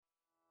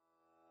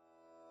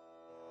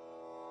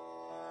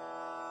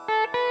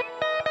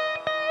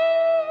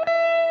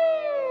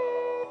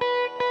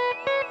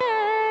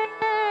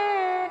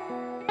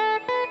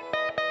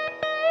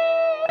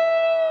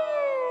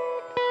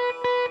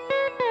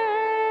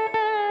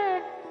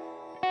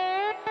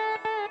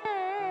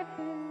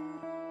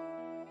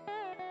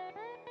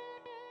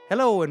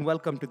Hello and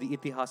welcome to the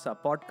Itihasa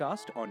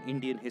podcast on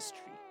Indian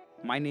history.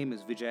 My name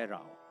is Vijay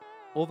Rao.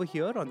 Over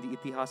here on the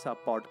Itihasa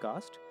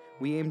podcast,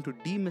 we aim to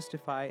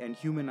demystify and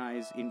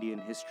humanize Indian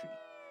history.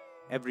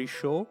 Every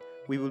show,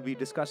 we will be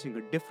discussing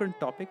a different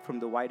topic from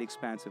the wide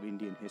expanse of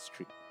Indian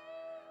history.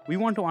 We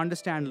want to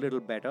understand a little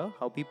better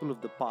how people of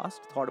the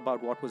past thought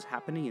about what was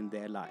happening in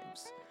their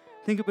lives.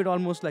 Think of it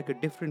almost like a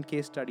different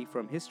case study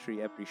from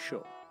history every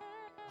show.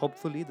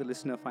 Hopefully, the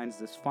listener finds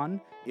this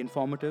fun,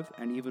 informative,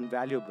 and even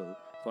valuable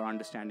for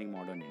understanding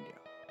modern India.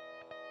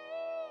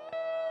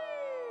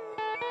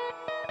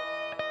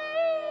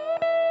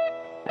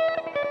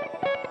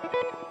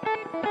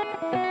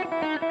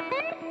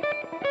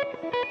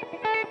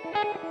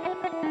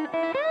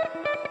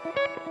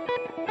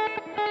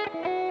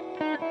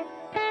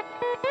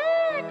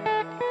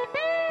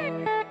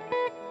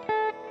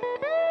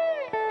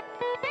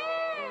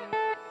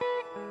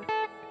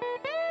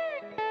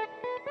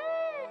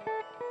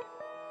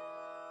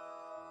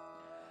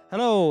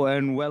 Hello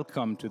and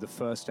welcome to the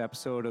first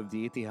episode of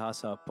the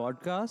Itihasa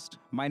podcast.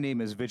 My name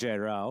is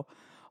Vijay Rao.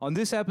 On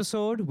this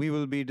episode, we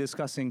will be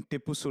discussing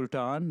Tipu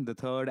Sultan, the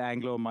Third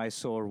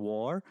Anglo-Mysore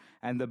War,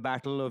 and the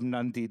Battle of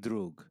Nandi.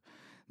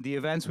 The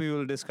events we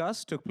will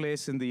discuss took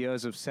place in the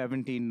years of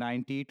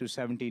 1790 to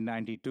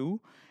 1792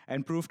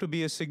 and proved to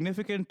be a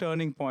significant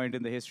turning point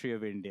in the history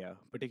of India,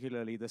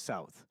 particularly the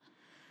South.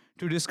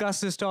 To discuss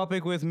this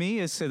topic with me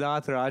is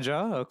Siddharth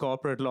Raja, a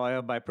corporate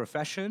lawyer by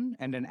profession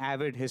and an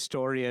avid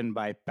historian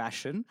by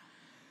passion.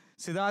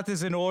 Siddharth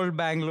is an old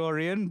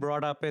Bangalorean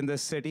brought up in the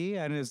city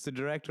and is the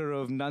director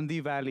of Nandi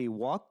Valley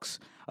Walks,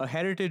 a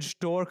heritage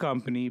tour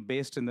company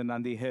based in the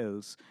Nandi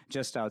Hills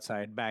just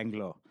outside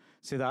Bangalore.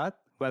 Siddharth,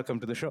 welcome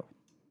to the show.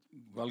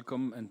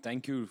 Welcome and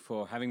thank you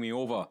for having me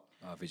over,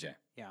 Vijay.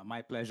 Yeah,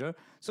 my pleasure.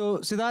 So,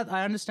 Siddharth,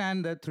 I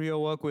understand that through your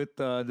work with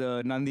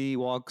the Nandi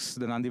Walks,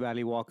 the Nandi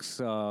Valley Walks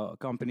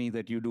company,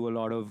 that you do a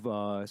lot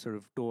of sort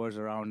of tours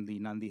around the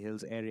Nandi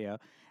Hills area.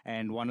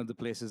 And one of the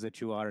places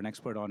that you are an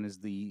expert on is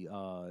the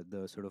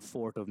sort of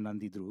fort of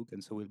Nandi.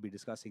 And so we'll be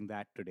discussing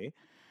that today.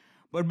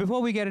 But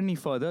before we get any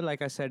further,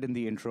 like I said in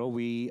the intro,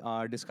 we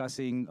are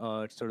discussing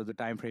sort of the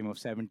time frame of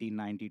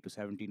 1790 to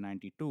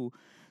 1792.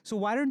 So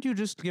why don't you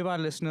just give our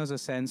listeners a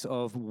sense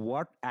of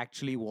what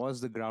actually was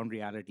the ground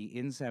reality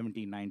in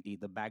 1790,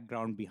 the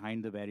background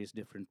behind the various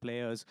different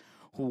players,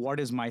 what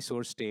is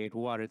Mysore state,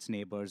 who are its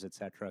neighbors,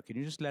 etc. Can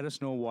you just let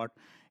us know what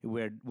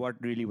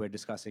really we're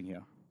discussing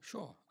here?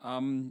 Sure.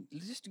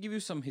 Just to give you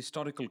some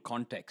historical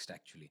context,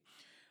 actually.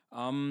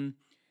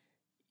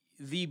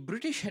 The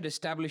British had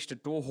established a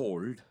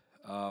toehold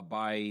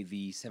by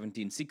the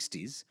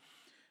 1760s.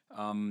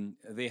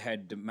 They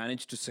had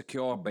managed to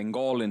secure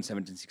Bengal in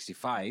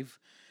 1765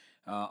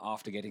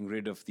 after getting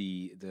rid of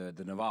the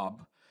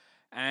Nawab,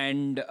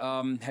 and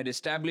had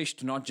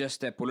established not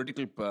just their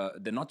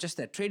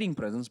trading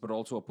presence, but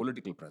also a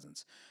political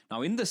presence.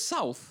 Now, in the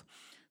south,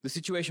 the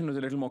situation was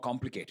a little more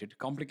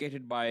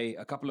complicated by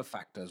a couple of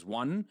factors.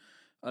 One,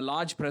 a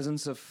large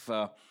presence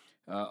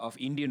of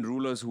Indian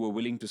rulers who were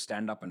willing to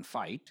stand up and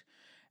fight,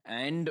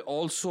 and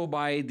also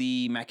by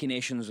the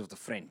machinations of the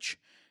French,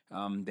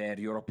 their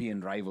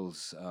European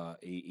rivals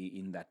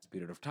in that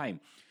period of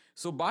time.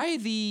 So by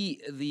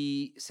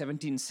the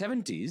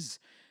 1770s,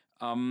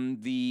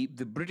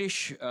 the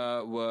British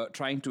were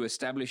trying to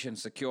establish and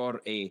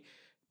secure a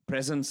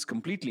presence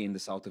completely in the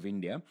south of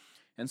India.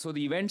 And so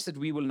the events that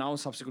we will now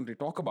subsequently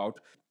talk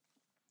about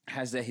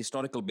has their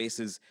historical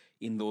basis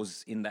in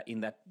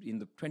the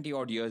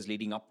 20-odd years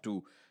leading up to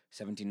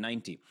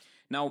 1790.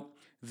 Now,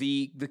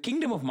 the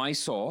kingdom of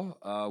Mysore,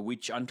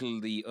 which until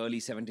the early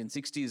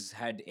 1760s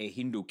had a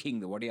Hindu king,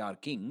 the Wadiyar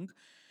king,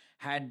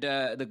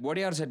 the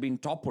Wadiyars had been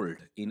toppled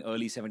in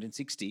early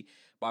 1760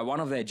 by one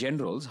of their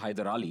generals,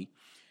 Hyder Ali,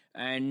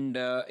 and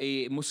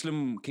a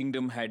Muslim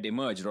kingdom had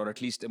emerged, or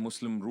at least a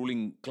Muslim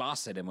ruling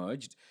class had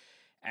emerged.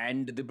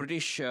 And the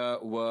British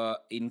were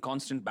in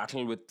constant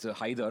battle with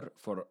Hyder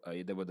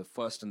there were the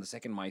first and the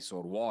second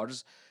Mysore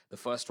wars, the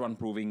first one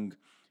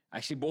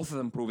both of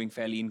them proving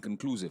fairly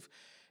inconclusive.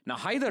 Now,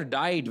 Hyder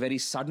died very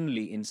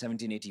suddenly in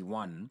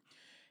 1781,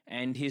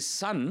 and his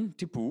son,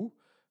 Tipu,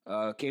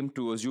 came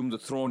to assume the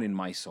throne in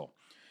Mysore.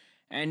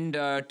 And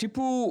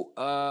Tipu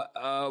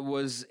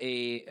was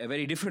a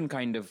very different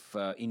kind of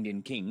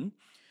Indian king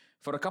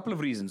for a couple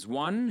of reasons.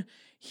 One,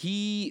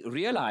 he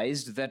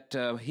realized that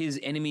his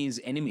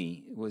enemy's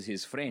enemy was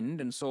his friend,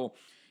 and so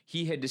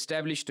he had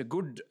established a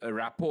good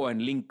rapport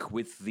and link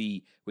with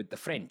the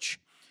French,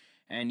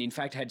 and in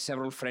fact had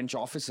several French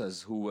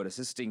officers who were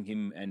assisting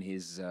him and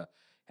his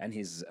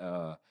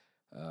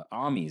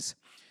armies.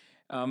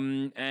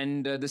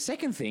 And the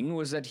second thing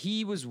was that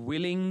he was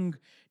willing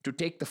to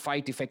take the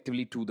fight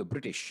effectively to the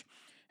British.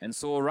 And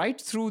so right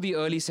through the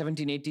early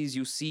 1780s,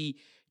 you see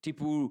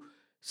Tipu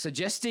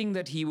suggesting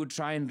that he would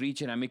try and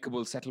reach an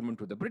amicable settlement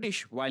with the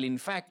British, while in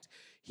fact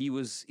he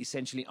was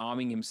essentially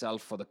arming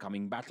himself for the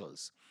coming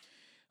battles.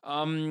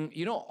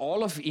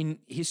 All of in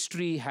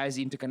history has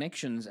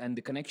interconnections, and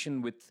the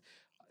connection with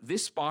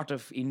this part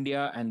of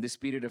India and this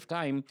period of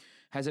time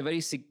has a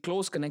very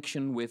close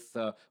connection with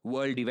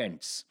world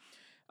events.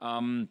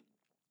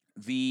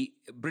 The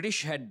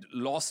British had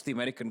lost the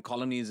American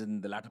colonies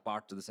in the latter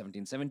part of the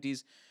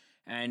 1770s,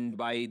 and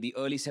by the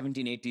early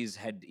 1780s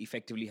had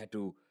effectively had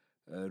to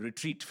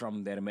retreat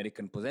from their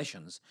American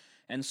possessions.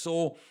 And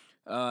so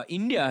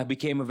India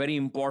became a very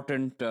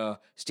important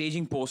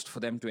staging post for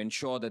them to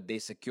ensure that they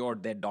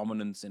secured their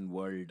dominance in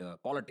world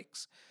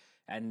politics.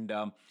 And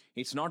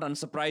it's not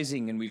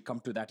unsurprising, and we'll come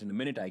to that in a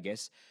minute, I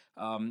guess.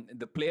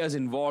 The players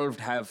involved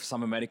have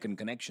some American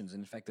connections.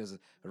 In fact, there's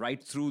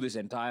right through this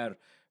entire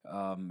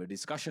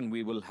discussion,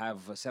 we will have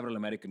several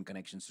American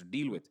connections to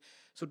deal with.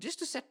 So, just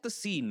to set the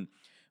scene,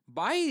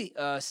 by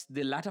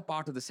the latter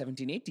part of the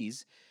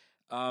 1780s,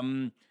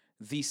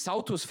 the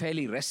South was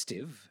fairly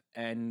restive,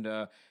 and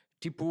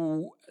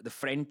Tipu, the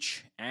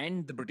French,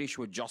 and the British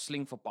were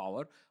jostling for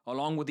power,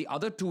 along with the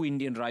other two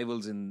Indian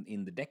rivals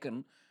in the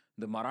Deccan,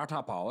 the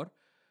Maratha power,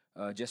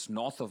 just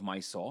north of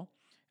Mysore,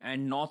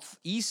 and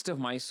northeast of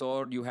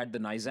Mysore, you had the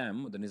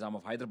Nizam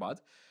of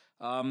Hyderabad,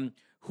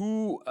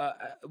 who,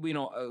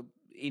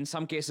 in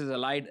some cases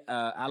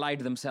allied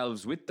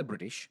themselves with the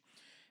British.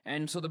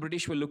 And so the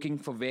British were looking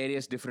for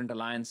various different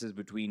alliances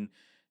between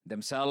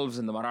themselves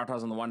and the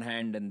Marathas on the one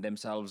hand, and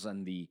themselves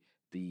and the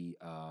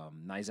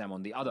Nizam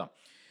on the other.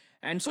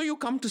 And so you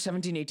come to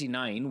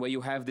 1789, where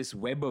you have this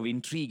web of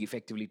intrigue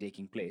effectively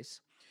taking place.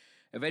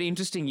 A very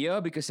interesting year,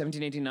 because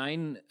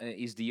 1789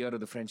 is the year of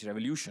the French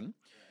Revolution.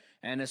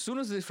 And as soon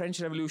as the French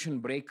Revolution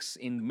breaks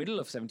in the middle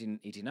of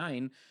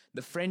 1789,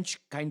 the French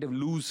kind of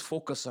lose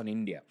focus on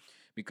India,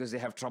 because they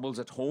have troubles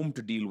at home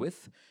to deal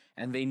with,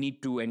 and they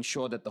need to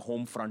ensure that the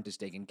home front is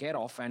taken care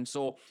of. And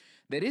so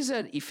there is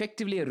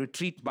effectively a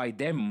retreat by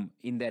them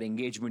in their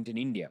engagement in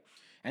India.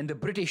 And the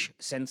British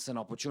sense an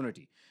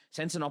opportunity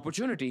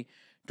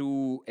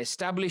to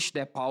establish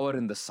their power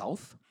in the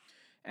south,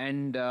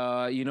 and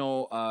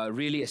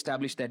really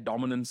establish their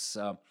dominance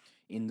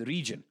in the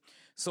region.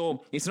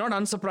 So it's not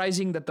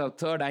unsurprising that the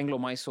Third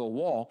Anglo-Mysore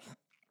War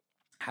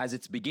has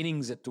its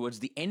beginnings towards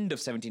the end of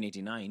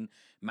 1789,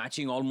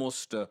 matching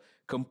almost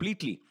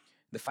completely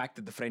the fact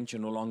that the French are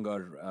no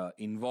longer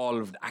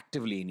involved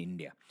actively in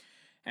India.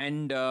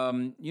 And,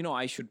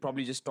 I should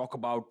probably just talk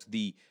about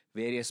the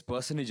various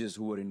personages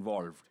who were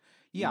involved.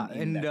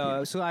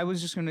 Yeah, so I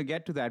was just going to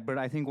get to that, but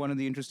I think one of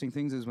the interesting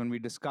things is when we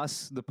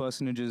discuss the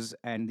personages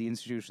and the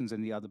institutions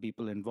and the other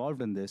people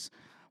involved in this,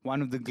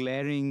 one of the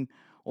glaring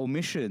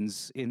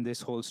omissions in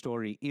this whole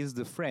story is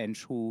the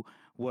French, who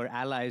were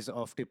allies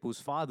of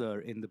Tipu's father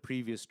in the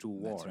previous two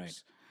wars.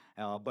 That's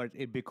right.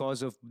 But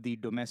because of the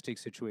domestic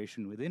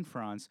situation within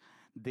France,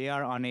 they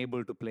are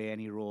unable to play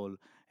any role,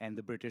 and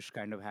the British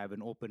kind of have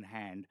an open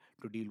hand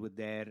to deal with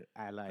their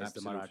allies,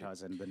 Absolutely. the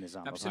Marathas and the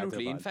Nizam.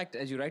 Absolutely. In fact,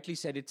 as you rightly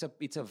said, it's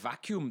a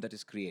vacuum that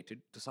is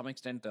created, to some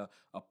extent a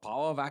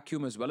power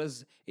vacuum as well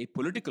as a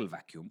political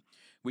vacuum,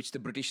 which the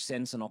British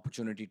sense an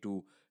opportunity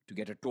to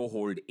get a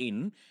toehold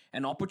in,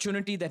 an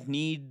opportunity that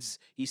needs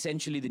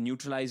essentially the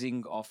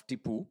neutralizing of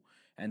Tipu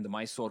and the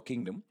Mysore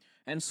kingdom.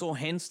 And so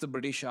hence the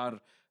British are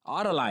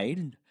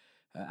allied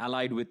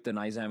with the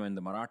Nizam and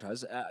the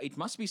Marathas. It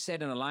must be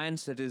said, an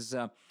alliance that is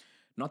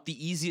not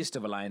the easiest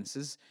of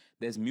alliances.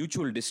 There's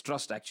mutual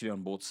distrust actually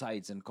on both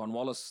sides. And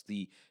Cornwallis,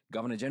 the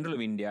Governor General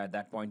of India at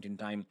that point in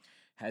time,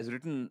 has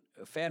written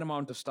a fair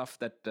amount of stuff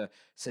that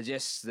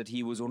suggests that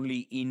he was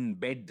only in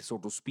bed, so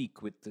to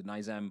speak, with the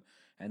Nizam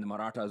and the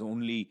Marathas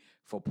only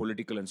for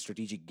political and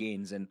strategic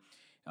gains. And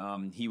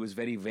he was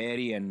very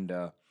wary and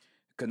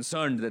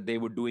concerned that they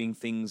were doing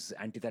things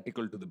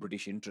antithetical to the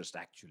British interest,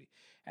 actually.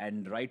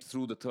 And right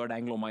through the Third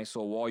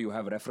Anglo-Mysore War, you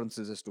have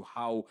references as to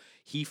how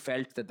he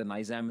felt that the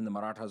Nizam and the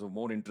Marathas were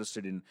more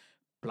interested in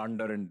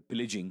plunder and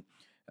pillaging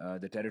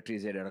the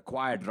territories they had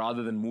acquired,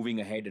 rather than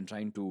moving ahead and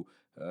trying to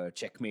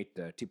checkmate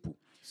Tipu.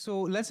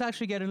 So let's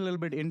actually get a little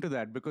bit into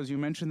that, because you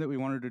mentioned that we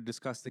wanted to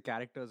discuss the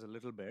characters a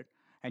little bit,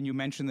 and you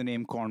mentioned the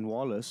name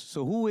Cornwallis.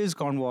 So who is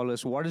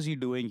Cornwallis? What is he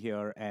doing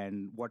here?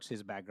 And what's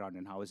his background?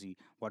 And how is he?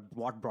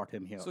 What brought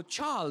him here? So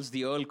Charles,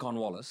 the Earl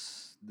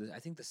Cornwallis, I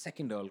think the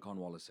second Earl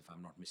Cornwallis, if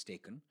I'm not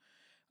mistaken,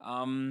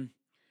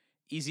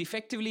 is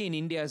effectively in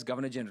India as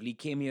Governor General. He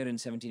came here in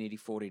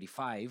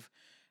 1784-85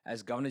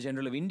 as Governor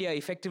General of India,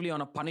 effectively on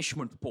a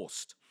punishment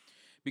post.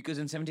 Because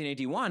in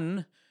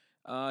 1781,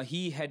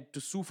 he had to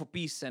sue for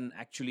peace and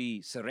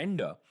actually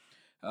surrender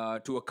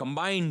to a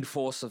combined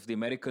force of the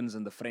Americans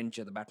and the French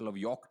at the Battle of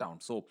Yorktown.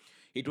 So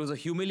it was a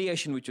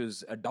humiliation, which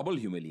was a double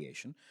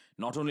humiliation.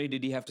 Not only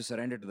did he have to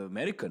surrender to the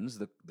Americans,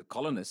 the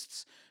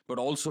colonists, but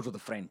also to the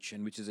French,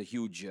 and which is a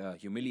huge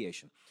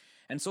humiliation.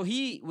 And so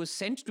he was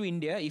sent to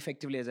India,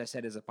 effectively, as I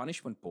said, as a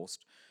punishment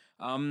post,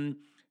 to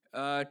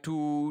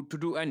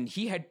do, and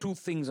he had two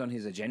things on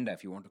his agenda,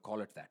 if you want to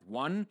call it that.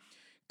 One,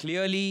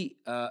 clearly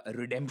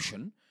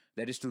redemption,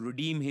 that is to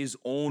redeem his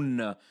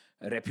own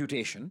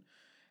reputation,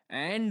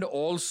 and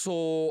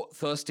also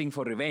thirsting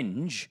for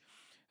revenge,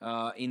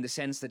 in the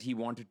sense that he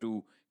wanted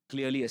to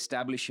clearly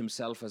establish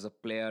himself as a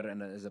player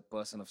and as a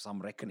person of some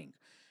reckoning.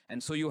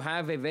 And so you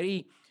have a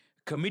very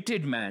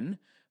committed man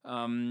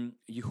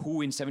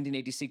who in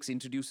 1786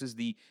 introduces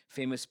the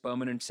famous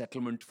permanent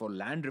settlement for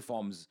land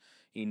reforms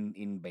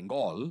in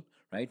Bengal,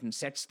 right, and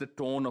sets the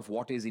tone of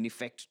what is in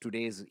effect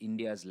today's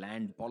India's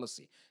land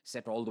policy,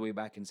 set all the way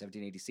back in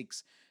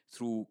 1786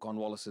 through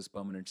Cornwallis's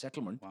permanent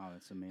settlement. Wow,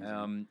 that's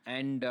amazing.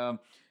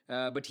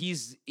 But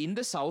he's in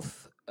the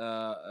south,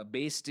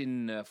 based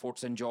in Fort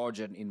St. George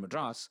and in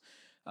Madras,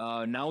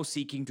 now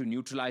seeking to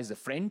neutralize the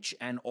French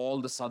and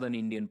all the southern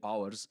Indian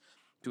powers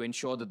to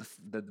ensure that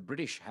the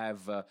British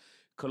have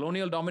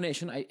colonial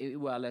domination. I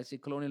say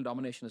colonial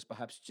domination is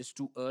perhaps just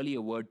too early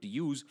a word to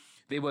use.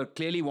 They were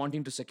clearly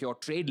wanting to secure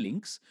trade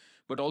links,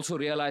 but also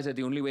realized that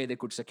the only way they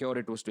could secure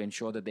it was to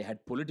ensure that they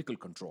had political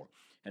control.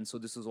 And so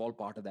this was all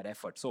part of that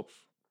effort. So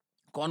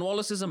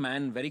Cornwallis is a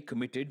man very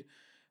committed,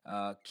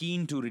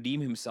 keen to redeem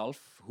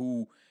himself,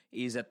 who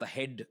is at the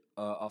head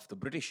of the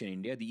British in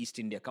India, the East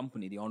India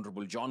Company, the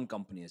Honorable John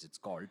Company, as it's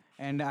called.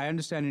 And I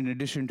understand, in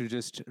addition to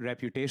just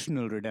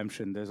reputational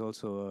redemption, there's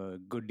also a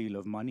good deal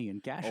of money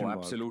and cash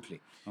involved.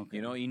 Absolutely. Okay.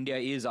 India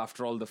is,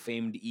 after all, the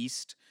famed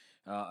East.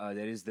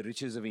 There is the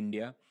riches of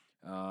India.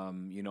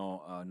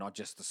 Not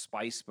just the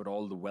spice, but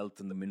all the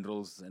wealth and the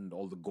minerals and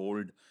all the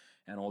gold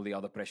and all the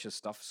other precious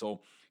stuff.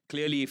 So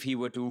clearly, if he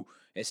were to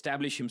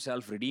establish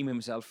himself, redeem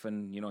himself,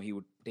 and he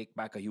would take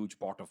back a huge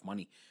pot of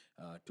money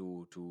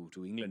to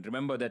England.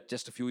 Remember that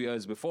just a few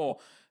years before,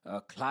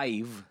 Robert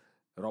Clive,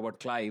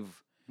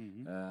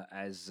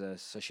 as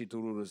Sashi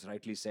Tharoor has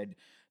rightly said,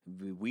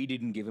 we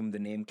didn't give him the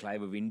name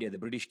Clive of India. The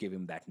British gave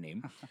him that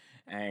name,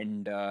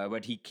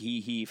 but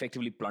he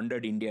effectively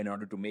plundered India in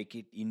order to make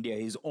it India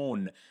his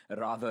own,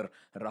 rather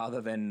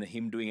than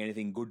him doing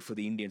anything good for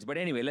the Indians. But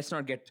anyway, let's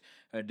not get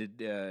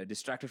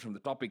distracted from the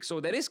topic.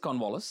 So there is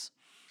Cornwallis,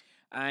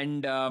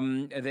 and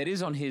there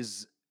is on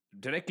his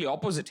directly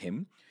opposite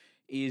him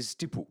is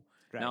Tipu.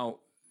 Right. Now,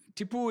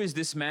 Tipu is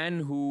this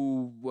man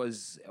who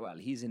was,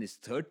 he's in his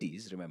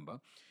 30s, remember.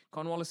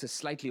 Cornwallis is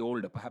slightly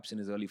older, perhaps in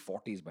his early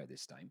 40s by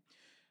this time,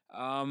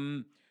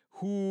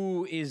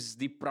 who is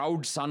the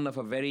proud son of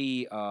a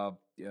very, of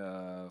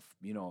a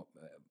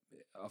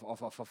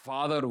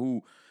father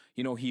who,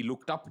 he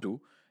looked up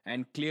to,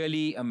 and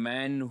clearly a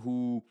man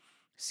who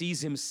sees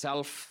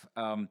himself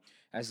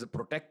as the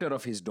protector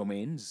of his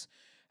domains,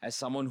 as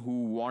someone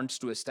who wants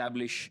to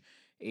establish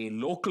a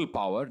local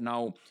power.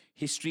 Now,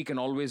 history can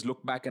always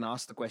look back and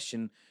ask the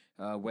question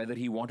whether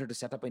he wanted to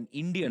set up an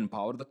Indian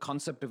power. The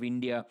concept of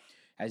India,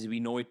 as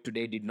we know it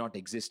today, did not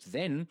exist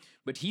then.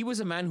 But he was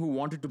a man who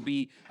wanted to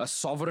be a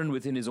sovereign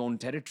within his own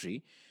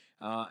territory,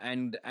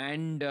 and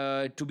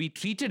to be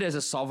treated as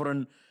a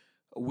sovereign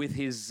with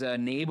his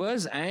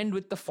neighbors and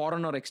with the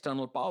foreign or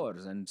external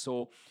powers. And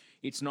so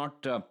it's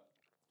not...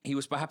 he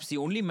was perhaps the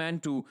only man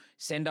to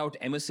send out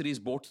emissaries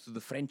both to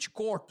the French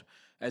court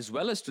as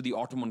well as to the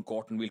Ottoman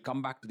court, and we'll come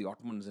back to the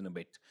Ottomans in a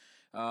bit,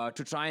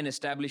 to try and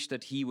establish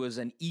that he was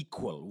an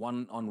equal,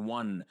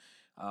 one-on-one,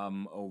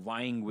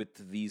 vying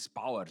with these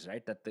powers,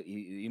 right? That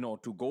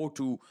to go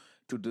to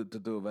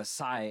the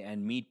Versailles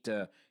and meet,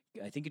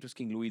 I think it was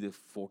King Louis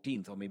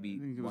XIV, or maybe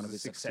one of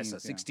his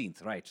successors,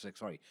 16th, right?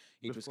 Sorry,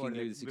 it was King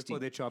Louis XVI. Before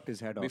they chopped his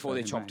head off. Before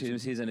they chopped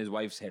his and his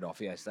wife's head off,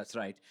 yes, that's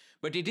right.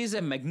 But it is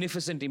a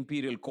magnificent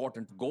imperial court,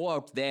 and to go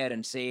out there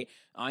and say,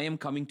 I am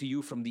coming to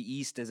you from the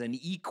East as an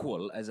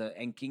equal, as a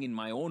king in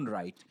my own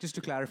right. Just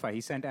to clarify,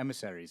 he sent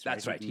emissaries.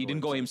 That's right. He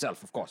didn't go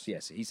himself, of course,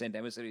 yes. He sent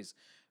emissaries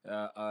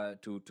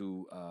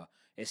to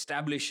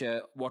establish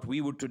what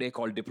we would today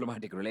call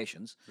diplomatic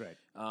relations. Right.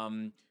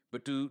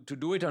 But to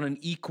do it on an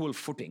equal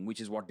footing, which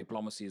is what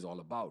diplomacy is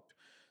all about.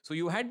 So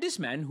you had this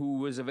man who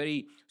was a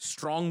very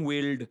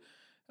strong-willed,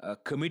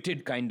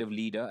 committed kind of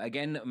leader.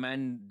 Again, a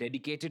man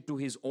dedicated to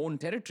his own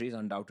territories,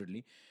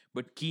 undoubtedly,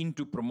 but keen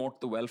to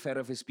promote the welfare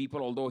of his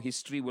people, although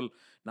history will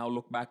now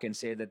look back and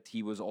say that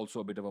he was also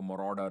a bit of a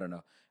marauder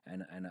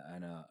and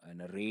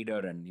a raider,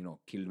 and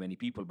killed many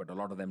people, but a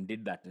lot of them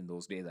did that in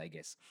those days, I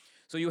guess.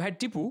 So you had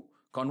Tipu,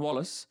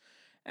 Cornwallis,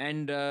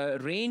 and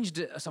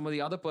ranged some of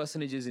the other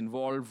personages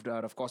involved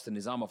are, of course, the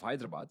Nizam of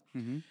Hyderabad.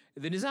 Mm-hmm.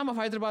 The Nizam of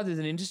Hyderabad is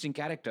an interesting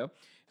character.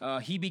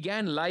 He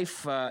began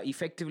life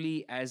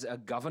effectively as a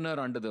governor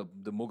under the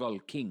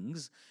Mughal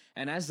kings,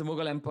 and as the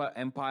Mughal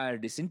empire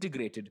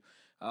disintegrated,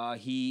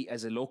 he,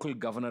 as a local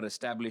governor,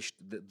 established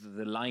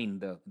the line.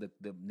 The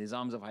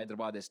Nizams of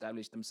Hyderabad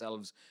established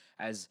themselves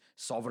as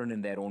sovereign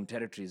in their own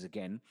territories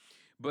again.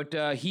 But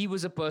he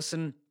was a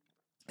person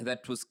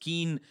that was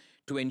keen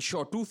to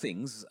ensure two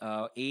things.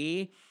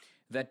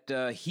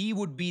 That he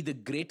would be the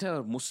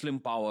greater Muslim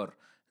power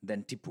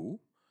than Tipu.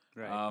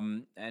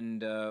 Right.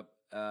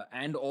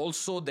 And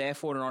also,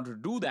 therefore, in order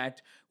to do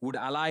that, would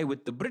ally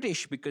with the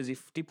British, because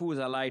if Tipu is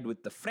allied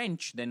with the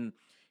French, then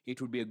it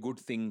would be a good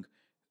thing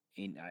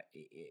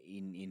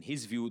in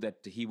his view that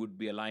he would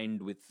be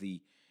aligned with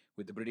the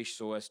British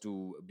so as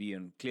to be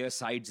on clear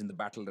sides in the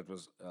battle that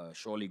was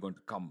surely going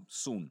to come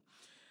soon.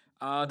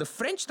 The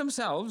French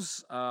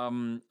themselves are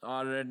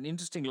an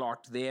interesting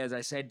lot. They, as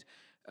I said,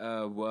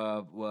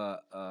 were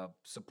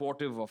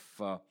supportive of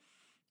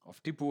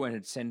Tipu and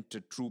had sent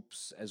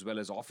troops as well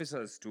as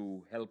officers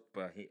to help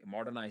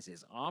modernize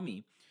his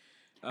army.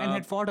 And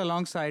had fought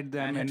alongside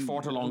them and had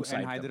fought alongside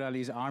and them. Hyder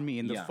Ali's army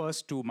in the Yeah.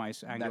 first two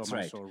That's right.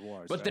 Anglo-Mysore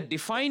wars. But the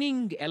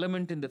defining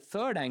element in the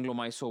third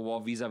Anglo-Mysore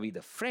war vis-a-vis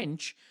the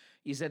French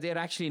is that they're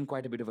actually in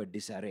quite a bit of a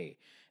disarray.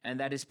 And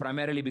that is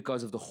primarily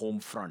because of the home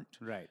front.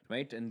 Right.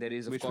 Right? And there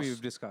is, of which course...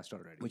 we've discussed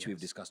already. Which we've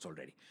discussed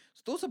already.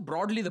 So those are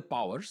broadly the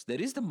powers.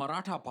 There is the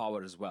Maratha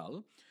power as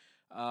well.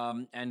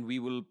 And we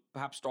will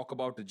perhaps talk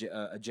about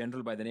a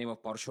general by the name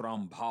of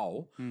Parshuram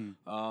Bhau,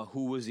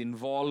 who was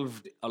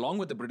involved, along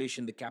with the British,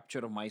 in the capture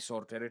of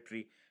Mysore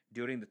territory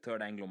during the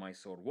Third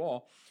Anglo-Mysore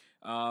War.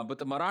 But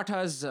the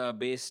Marathas,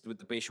 based with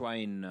the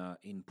Peshwa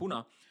in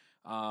Pune,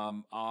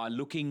 are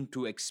looking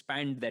to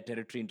expand their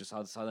territory into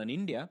southern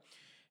India.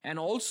 And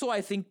also,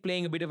 I think,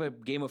 playing a bit of a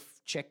game of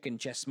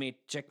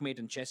checkmate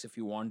and chess, if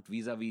you want,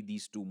 vis-a-vis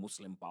these two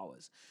Muslim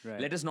powers.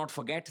 Right. Let us not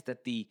forget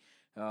that the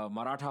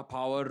Maratha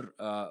power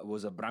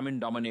was a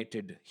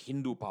Brahmin-dominated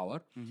Hindu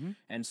power,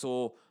 and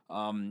so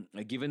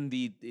given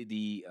the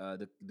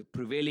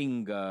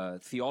prevailing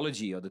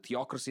theology or the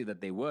theocracy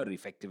that they were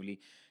effectively,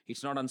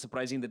 it's not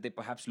unsurprising that they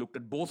perhaps looked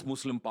at both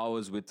Muslim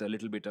powers with a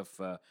little bit of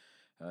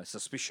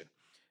suspicion.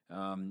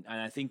 And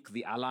I think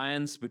the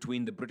alliance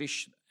between the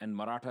British and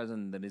Marathas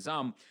and the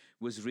Nizam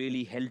was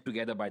really held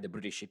together by the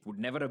British. It would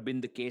never have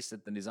been the case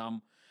that the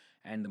Nizam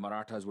and the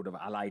Marathas would have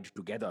allied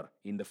together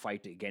in the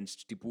fight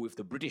against Tipu if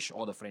the British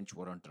or the French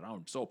weren't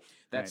around. So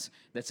that's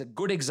a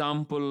good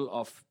example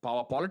of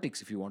power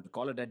politics, if you want to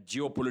call it that.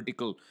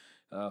 Geopolitical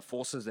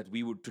forces that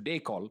we would today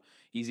call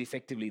is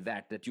effectively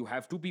that you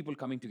have two people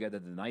coming together,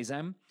 the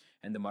Nizam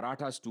and the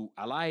Marathas, to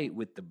ally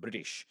with the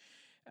British.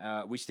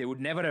 Which they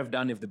would never have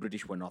done if the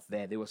British were not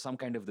there. They were some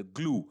kind of the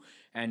glue.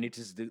 And it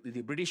is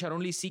the British are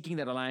only seeking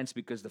that alliance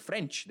because the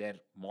French, their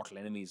mortal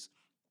enemies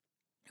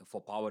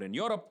for power in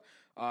Europe,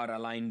 are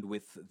aligned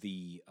with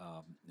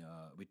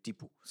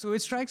Tipu. So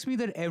it strikes me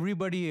that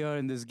everybody here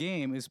in this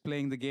game is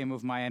playing the game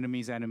of my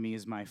enemy's enemy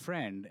is my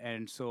friend.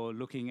 And so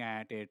looking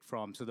at it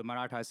so the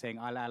Marathas saying,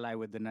 I'll ally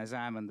with the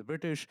Nizam and the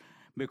British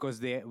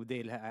because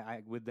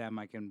with them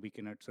we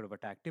can sort of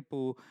attack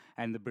Tipu,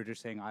 and the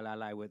British saying, I'll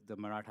ally with the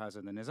Marathas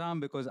and the Nizam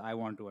because I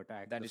want to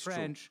attack the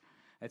French,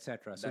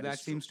 etc. So that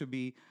seems to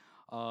be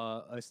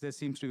there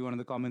seems to be one of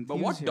the common themes. But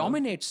what here.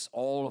 dominates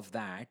all of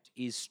that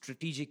is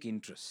strategic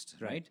interest,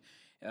 right?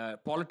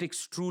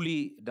 Politics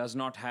truly does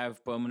not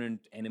have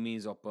permanent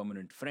enemies or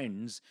permanent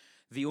friends.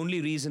 The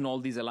only reason all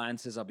these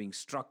alliances are being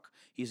struck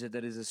is that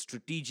there is a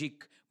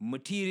strategic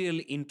material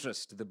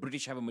interest. The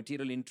British have a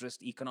material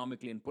interest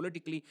economically and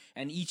politically,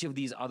 and each of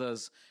these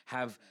others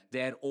have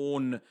their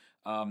own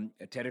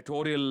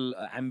territorial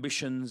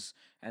ambitions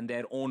and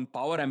their own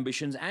power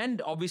ambitions,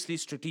 and obviously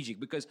strategic.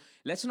 Because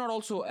let's not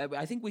also,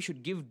 I think we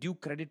should give due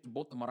credit to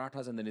both the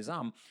Marathas and the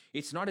Nizam.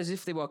 It's not as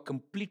if they were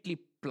completely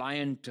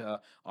pliant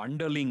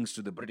underlings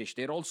to the British.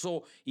 They're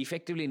also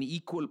effectively an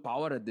equal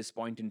power at this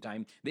point in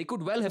time. They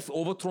could well have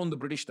overthrown the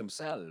British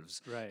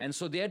themselves. Right. And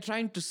so they're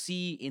trying to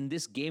see in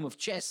this game of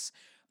chess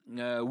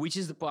which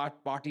is the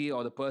party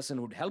or the person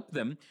who'd help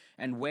them,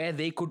 and where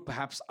they could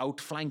perhaps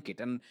outflank it.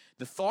 And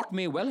the thought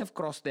may well have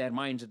crossed their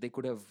minds that they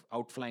could have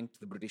outflanked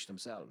the British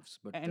themselves.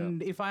 But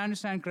and if I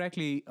understand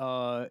correctly,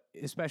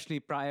 especially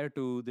prior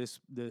to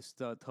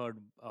the third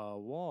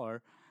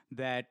war,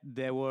 that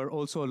there were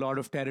also a lot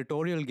of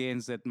territorial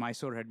gains that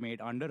Mysore had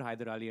made under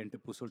Hyder Ali and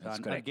Tipu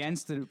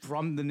Sultan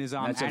from the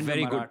Nizam. That's and a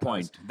very the good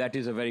point. That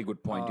is a very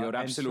good point. You're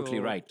absolutely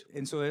right.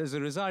 And so as a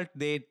result,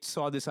 they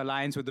saw this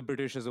alliance with the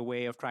British as a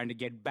way of trying to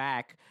get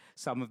back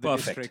some of the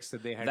districts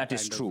that they had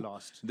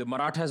lost. The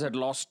Marathas had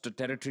lost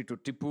territory to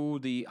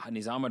Tipu. The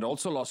Nizam had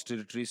also lost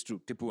territories to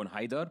Tipu and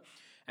Hyder.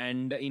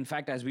 And in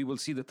fact, as we will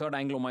see, the Third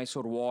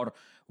Anglo-Mysore War,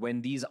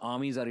 when these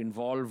armies are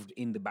involved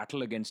in the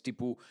battle against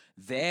Tipu,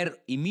 their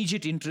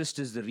immediate interest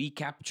is the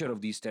recapture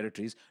of these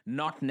territories,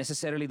 not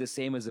necessarily the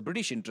same as the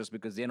British interest,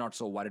 because they're not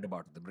so worried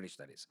about it, the British,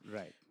 that is.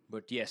 Right.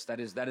 But yes, that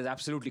is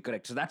absolutely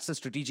correct. So that's the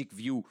strategic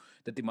view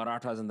that the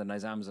Marathas and the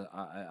Nizams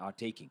are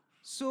taking.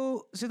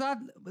 So,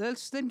 Siddharth,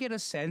 let's then get a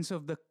sense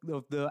of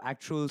the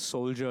actual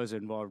soldiers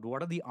involved.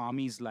 What are the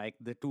armies like?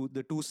 The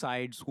two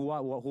sides. Who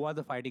are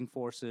the fighting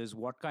forces?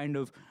 What kind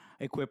of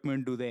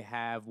equipment do they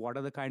have? What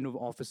are the kind of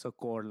officer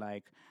corps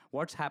like?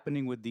 What's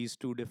happening with these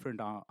two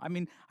different?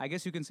 I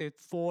guess you can say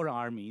 4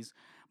 armies,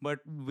 but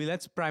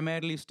let's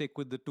primarily stick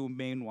with the 2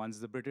 main ones: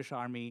 the British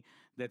Army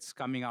that's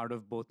coming out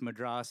of both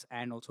Madras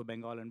and also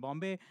Bengal and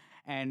Bombay,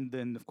 and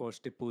then of course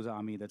Tipu's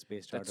army that's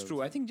based out of. That's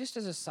true. I think just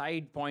as a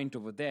side point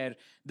over there,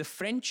 the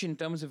French, in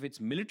terms of its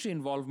military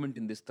involvement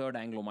in this Third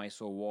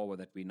Anglo-Mysore War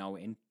that we're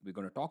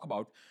going to talk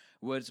about,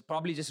 was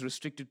probably just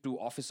restricted to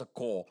officer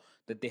corps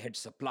that they had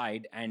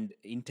supplied, and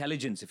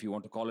intelligence, if you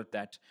want to call it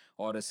that,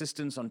 or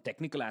assistance on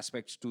technical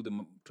aspects to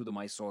the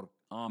Mysore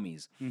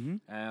armies,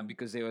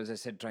 because they were, as I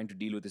said, trying to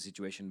deal with the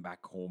situation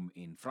back home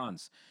in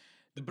France.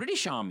 The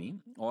British Army,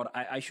 or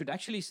I should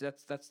actually say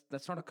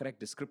that's not a correct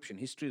description.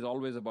 History is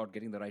always about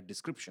getting the right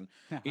description.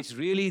 It's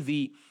really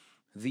the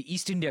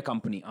East India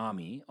Company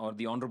Army, or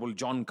the Honorable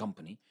John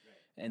Company,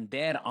 and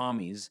their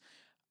armies.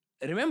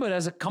 Remember,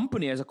 as a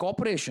company, as a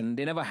corporation,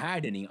 they never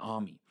had any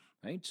army.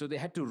 right? So they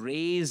had to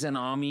raise an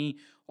army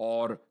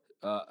or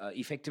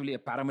effectively a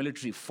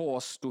paramilitary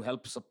force to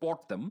help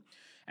support them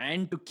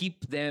and to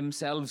keep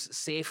themselves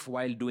safe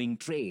while doing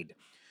trade.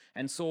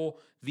 And so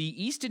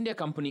the East India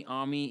Company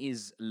army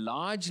is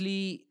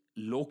largely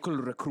local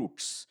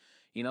recruits.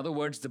 In other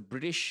words, the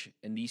British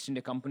and the East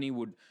India Company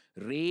would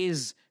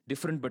raise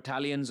different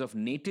battalions of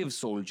native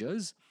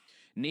soldiers,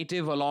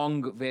 native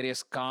along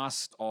various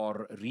caste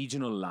or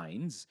regional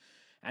lines,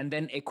 and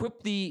then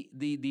equip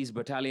these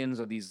battalions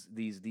or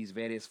these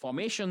various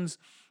formations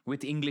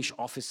with English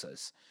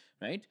officers,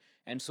 right?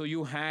 And so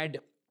you had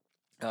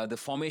the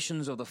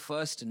formations of the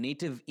first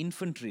native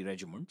infantry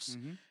regiments,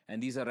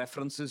 and these are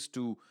references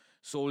to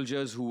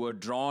soldiers who were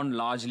drawn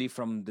largely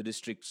from the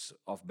districts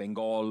of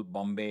Bengal,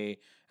 Bombay,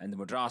 and the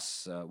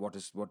Madras,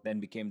 what then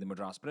became the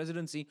Madras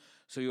Presidency.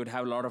 So you would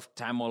have a lot of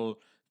Tamil,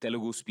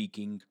 Telugu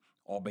speaking,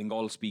 or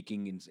Bengal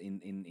speaking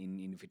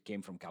in if it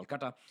came from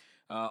Calcutta.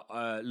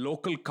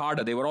 Local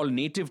cadre, they were all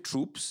native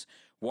troops,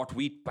 what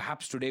we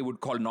perhaps today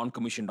would call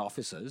non-commissioned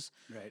officers,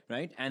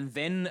 right? And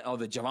then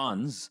the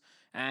Javans,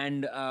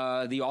 and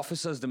the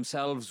officers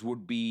themselves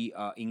would be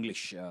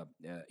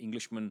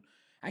Englishmen.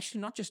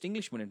 Actually, not just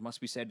Englishmen, it must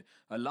be said,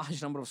 a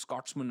large number of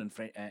Scotsmen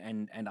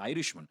and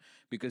Irishmen,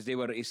 because they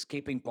were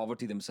escaping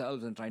poverty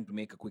themselves and trying to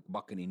make a quick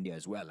buck in India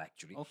as well,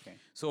 actually. Okay.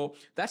 So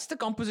that's the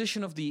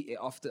composition of the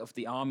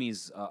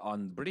armies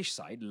on the British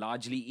side,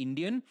 largely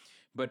Indian,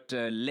 but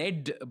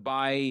led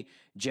by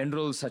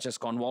generals such as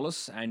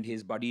Cornwallis and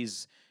his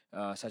buddies,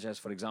 such as,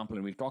 for example,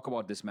 and we'll talk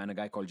about this man, a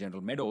guy called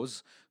General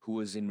Meadows, who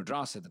was in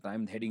Madras at the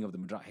time, heading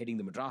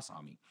the Madras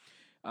army.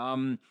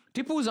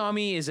 Tipu's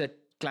army is a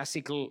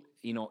classical,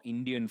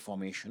 Indian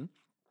formation.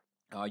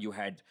 You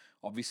had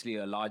obviously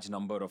a large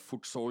number of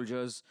foot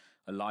soldiers,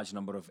 a large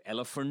number of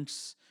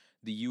elephants,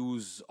 the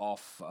use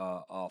of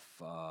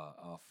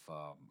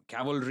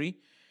cavalry,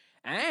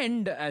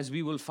 and as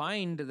we will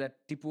find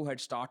that Tipu had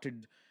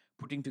started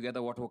putting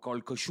together what were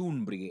called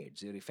Kashun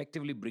brigades. They're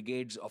effectively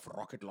brigades of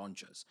rocket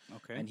launchers.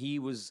 Okay. And he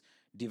was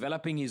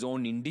developing his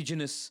own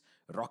indigenous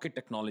rocket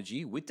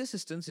technology with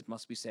assistance, it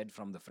must be said,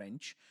 from the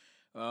French.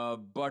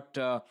 But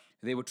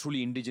they were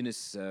truly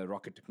indigenous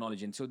rocket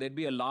technology. And so there'd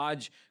be a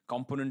large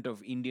component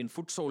of Indian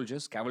foot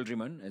soldiers,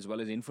 cavalrymen, as well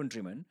as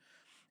infantrymen.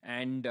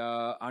 And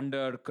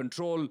under the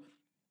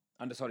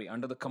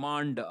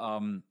command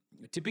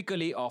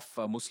typically of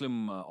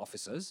Muslim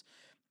officers.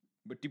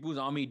 But Tipu's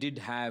army did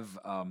have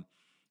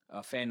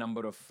a fair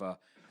number of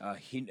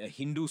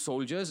Hindu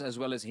soldiers as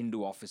well as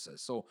Hindu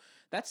officers. So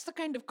that's the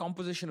kind of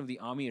composition of the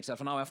army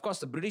itself. Now, of course,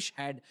 the British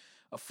had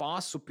a far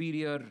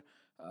superior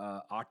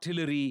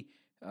artillery,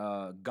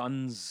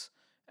 guns,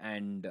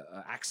 and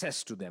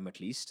access to them, at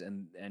least. I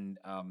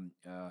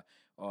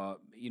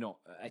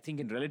think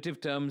in relative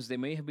terms, they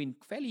may have been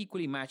fairly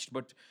equally matched,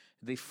 but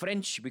the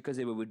French, because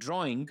they were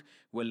withdrawing,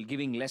 were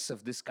giving less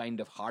of this kind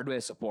of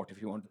hardware support,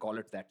 if you want to call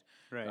it that,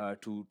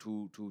 Right. to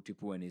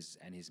Tipu and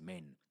his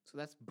men. So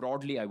that's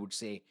broadly, I would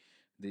say,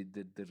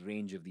 the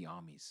range of the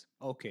armies.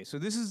 Okay, so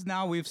this is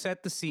now we've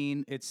set the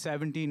scene. It's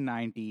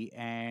 1790,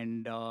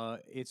 and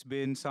it's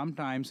been some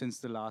time since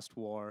the last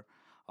war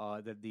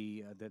that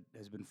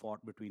has been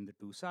fought between the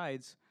two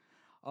sides.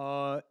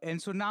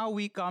 And so now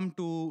we come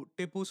to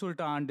Tipu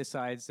Sultan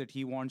decides that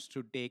he wants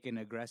to take an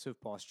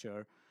aggressive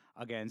posture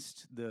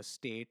against the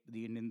state,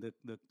 the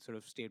sort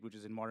of state which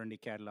is in modern day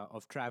Kerala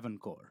of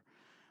Travancore.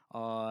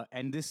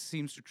 And this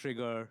seems to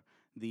trigger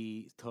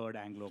the Third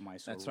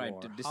Anglo-Mysore That's right.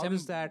 War.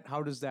 December-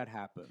 How does that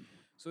happen?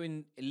 So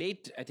in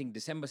late, I think,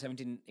 December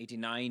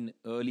 1789,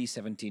 early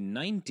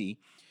 1790,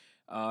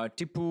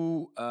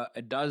 Tipu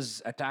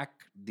does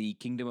attack the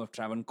kingdom of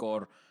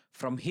Travancore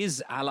from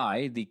his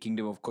ally, the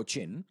kingdom of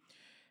Cochin,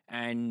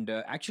 and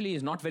actually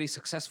is not very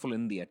successful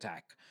in the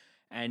attack.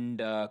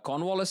 And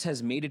Cornwallis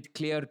has made it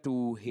clear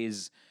to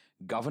his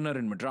governor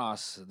in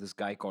Madras, this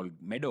guy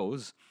called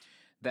Meadows,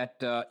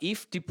 that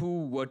if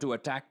Tipu were to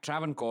attack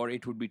Travancore,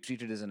 it would be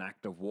treated as an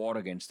act of war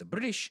against the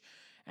British.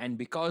 And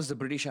because the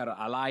British are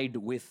allied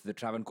with the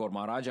Travancore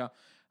Maharaja,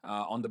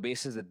 on the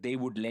basis that they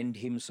would lend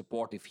him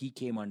support if he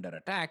came under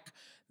attack,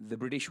 the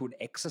British would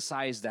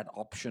exercise that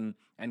option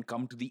and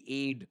come to the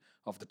aid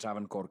of the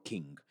Travancore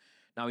king.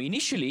 Now,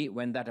 initially,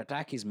 when that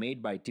attack is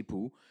made by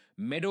Tipu,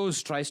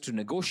 Meadows tries to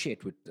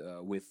negotiate with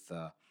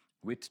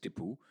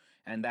Tipu,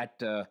 and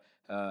that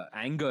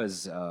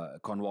angers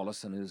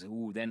Cornwallis,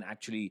 who then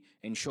actually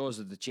ensures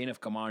that the chain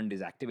of command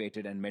is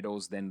activated, and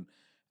Meadows then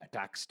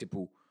attacks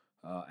Tipu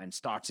and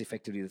starts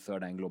effectively the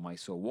Third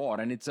Anglo-Mysore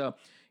War. And it's a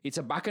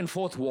back and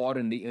forth war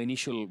in the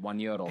initial 1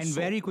 year or so. And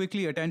very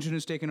quickly, attention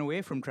is taken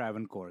away from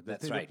Travancore.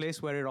 That's right. The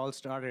place where it all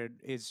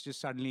started is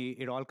just suddenly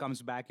it all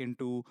comes back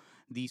into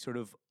the sort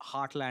of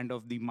heartland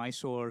of the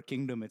Mysore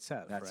kingdom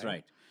itself. That's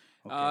right.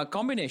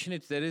 Combination.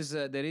 There is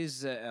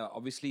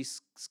obviously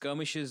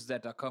skirmishes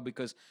that occur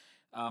because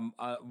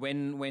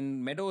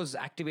when Meadows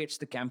activates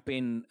the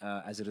campaign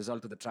as a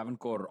result of the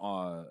Travancore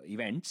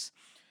events,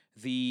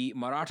 the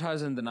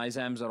Marathas and the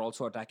Nizams are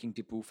also attacking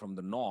Tipu from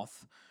the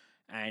north.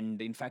 And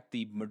in fact,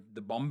 the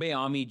Bombay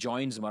army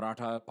joins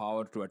Maratha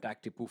power to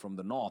attack Tipu from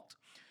the north.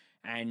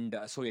 And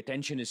so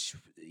attention is,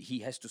 he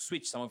has to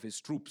switch some of his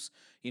troops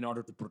in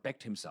order to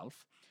protect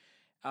himself.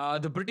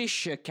 The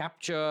British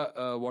capture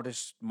what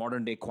is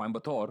modern day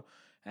Coimbatore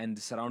and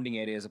the surrounding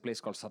area is a place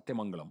called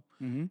Satyamangalam,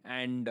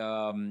 and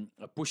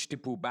push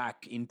Tipu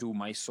back into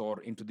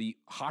Mysore, into the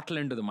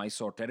heartland of the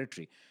Mysore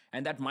territory.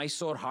 And that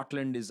Mysore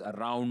heartland is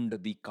around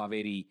the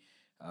Kaveri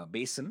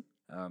basin,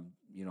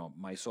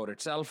 Mysore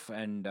itself,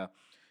 and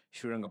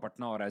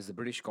Srirangapatna, or as the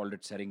British called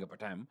it,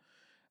 Seringapatam,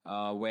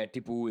 where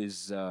Tipu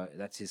is,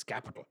 that's his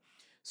capital.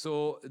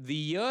 So the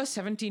year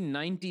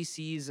 1790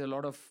 sees a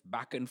lot of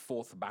back and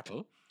forth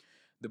battle.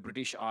 The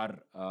British are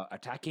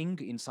attacking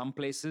in some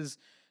places,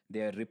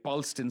 they are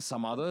repulsed in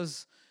some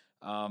others.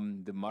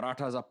 The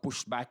Marathas are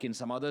pushed back in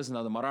some others.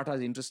 Now, the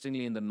Marathas,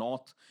 interestingly, in the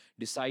north,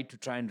 decide to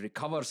try and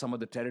recover some of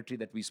the territory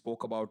that we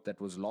spoke about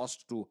that was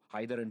lost to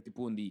Hyder and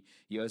Tipu in the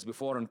years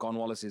before. And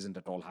Cornwallis isn't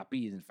at all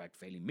happy. He's, in fact,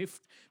 fairly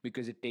miffed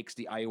because it takes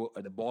the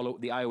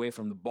eye away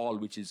from the ball,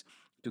 which is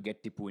to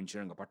get Tipu in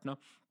Srirangapatna.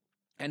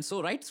 And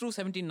so, right through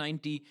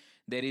 1790,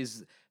 there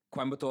is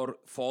Coimbatore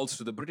falls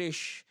to the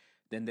British.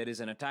 Then there is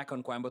an attack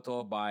on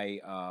Coimbatore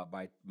by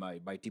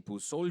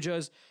Tipu's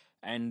soldiers,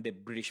 and the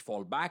British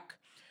fall back.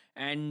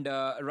 And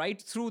right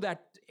through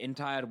that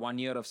entire 1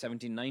 year of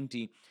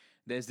 1790,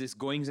 there's this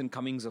goings and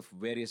comings of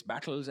various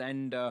battles,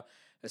 and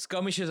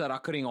skirmishes are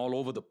occurring all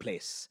over the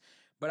place.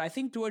 But I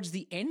think towards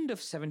the end of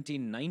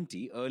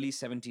 1790, early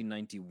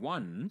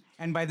 1791...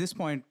 And by this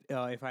point,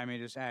 if I may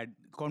just add,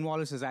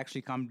 Cornwallis has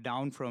actually come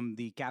down from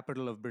the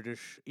capital of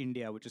British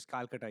India, which is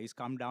Calcutta. He's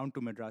come down to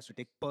Madras to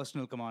take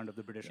personal command of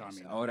the British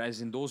army. Or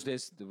as in those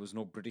days, there was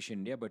no British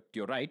India, but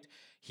you're right.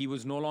 He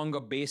was no longer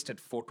based at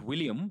Fort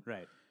William,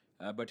 right,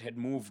 but had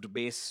moved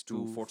base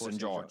to Fort St.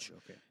 George.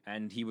 Okay.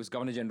 And he was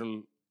Governor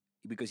General,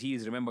 because he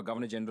is, remember,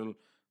 Governor General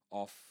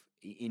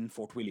in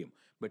Fort William.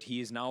 But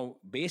he is now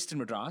based in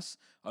Madras,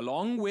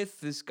 along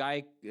with this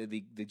guy,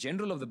 the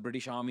general of the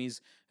British armies,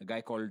 a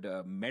guy called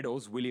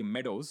Meadows, William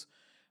Meadows,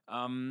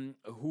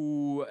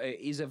 who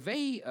is a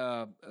very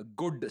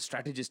good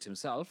strategist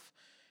himself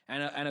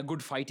and a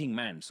good fighting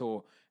man.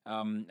 So,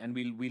 and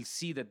we'll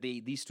see that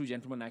these two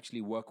gentlemen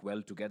actually work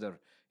well together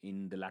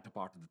in the latter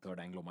part of the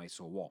Third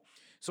Anglo-Mysore War.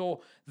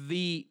 So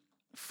the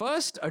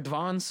first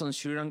advance on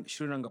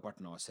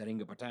Srirangapatna or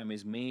Seringapatam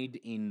is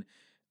made in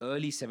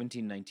early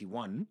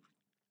 1791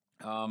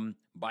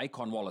 by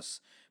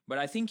Cornwallis. But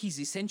I think he's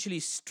essentially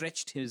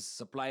stretched his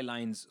supply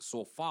lines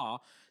so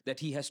far that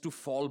he has to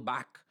fall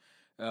back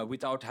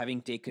without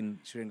having taken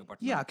Srirangapatna.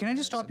 Yeah, can I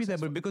just stop you there?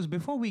 But because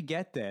before we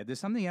get there, there's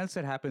something else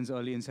that happens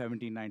early in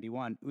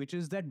 1791, which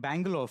is that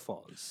Bangalore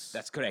falls.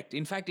 That's correct.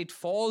 In fact, it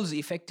falls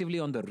effectively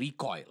on the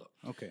recoil.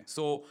 Okay.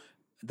 So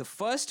the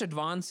first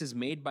advance is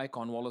made by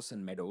Cornwallis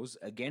and Meadows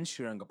against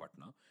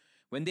Srirangapatna.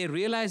 When they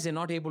realize they're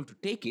not able to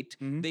take it,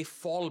 they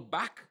fall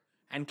back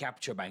and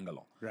capture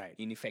Bangalore, right,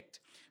 in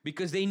effect,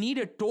 because they need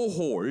a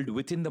toehold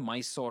within the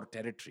Mysore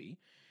territory.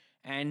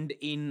 And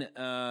in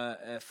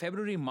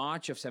February,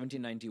 March of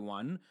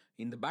 1791,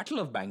 in the Battle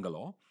of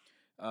Bangalore,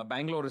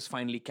 Bangalore is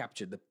finally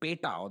captured. The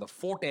Peta, or the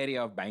fort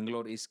area of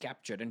Bangalore, is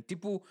captured. And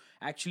Tipu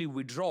actually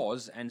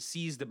withdraws and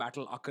sees the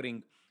battle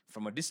occurring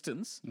from a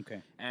distance,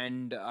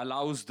 and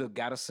allows the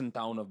garrison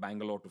town of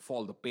Bangalore to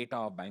fall, the Peta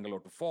of Bangalore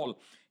to fall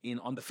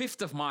on the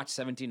 5th of March,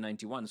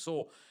 1791.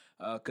 So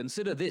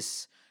consider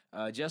this.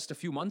 Just a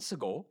few months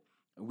ago,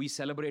 we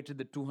celebrated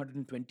the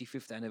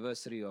 225th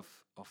anniversary of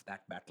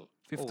that battle.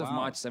 5th of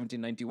March,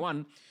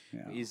 1791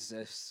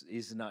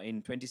 is now,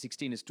 in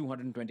 2016, is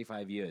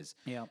 225 years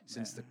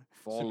since the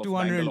fall of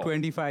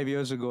 225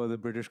 years ago, the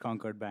British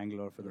conquered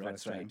Bangalore for the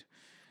first time. Right.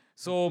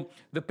 So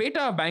the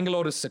Peta of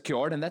Bangalore is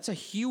secured, and that's a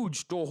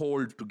huge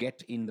toehold to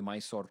get in the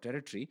Mysore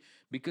territory,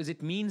 because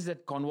it means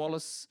that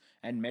Cornwallis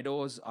and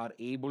Meadows are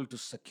able to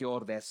secure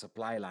their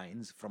supply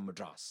lines from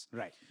Madras,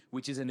 right,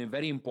 which is a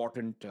very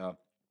important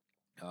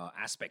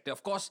aspect.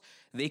 Of course,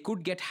 they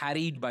could get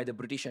harried by the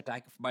British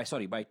by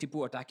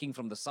Tipu attacking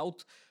from the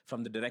south,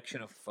 from the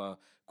direction of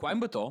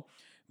Coimbatore.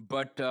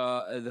 But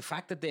the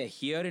fact that they're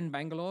here in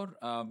Bangalore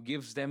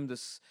gives them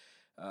this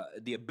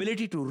the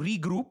ability to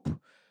regroup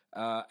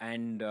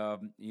and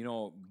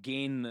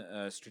gain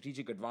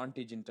strategic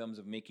advantage in terms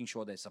of making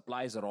sure their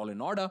supplies are all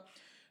in order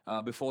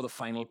before the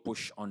final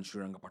push on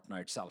Srirangapatna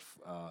itself.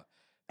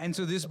 And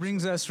so this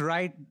brings us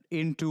right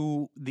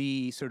into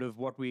the sort of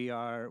what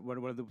are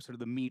the sort of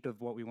the meat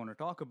of what we want to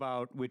talk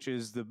about, which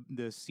is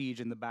the siege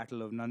and the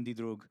Battle of Nandi.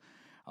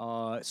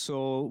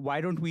 So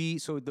why don't we?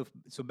 So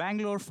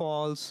Bangalore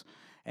falls.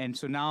 And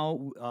so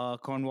now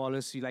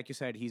Cornwallis, like you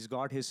said, he's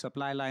got his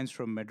supply lines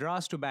from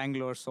Madras to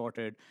Bangalore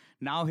sorted.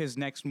 Now his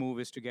next move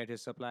is to get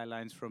his supply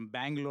lines from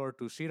Bangalore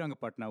to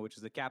Srirangapatna, which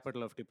is the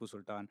capital of Tipu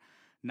Sultan.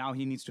 Now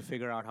he needs to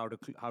figure out how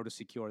to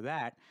secure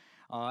that.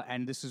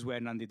 And this is where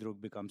Nandi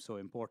becomes so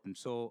important.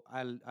 So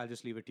I'll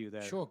just leave it to you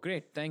there. Sure,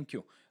 great, thank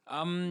you.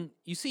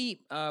 You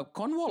see,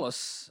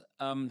 Cornwallis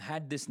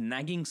had this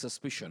nagging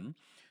suspicion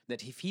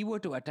that if he were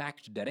to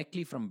attack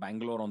directly from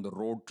Bangalore on the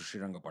road to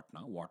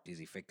Srirangapatna, what is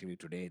effectively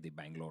today the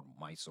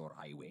Bangalore-Mysore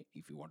highway,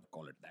 if you want to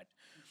call it that,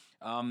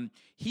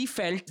 He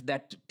felt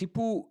that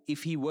Tipu,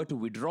 if he were to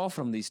withdraw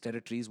from these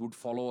territories, would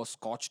follow a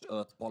scorched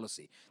earth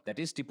policy. That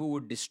is, Tipu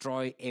would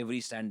destroy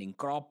every standing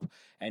crop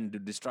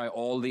and destroy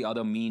all the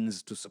other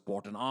means to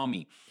support an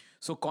army.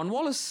 So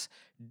Cornwallis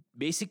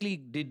basically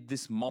did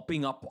this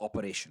mopping up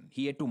operation.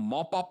 He had to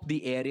mop up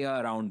the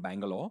area around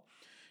Bangalore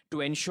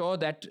to ensure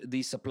that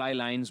the supply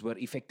lines were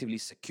effectively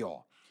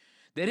secure.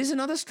 There is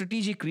another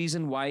strategic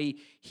reason why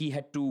he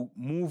had to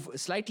move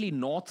slightly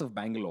north of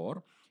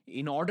Bangalore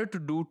in order to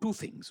do two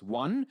things.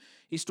 One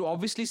is to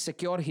obviously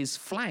secure his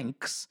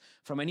flanks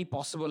from any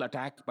possible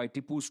attack by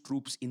Tipu's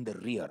troops in the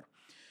rear.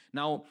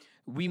 Now,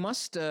 we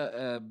must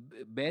bear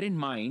in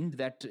mind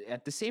that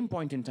at the same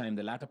point in time,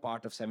 the latter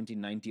part of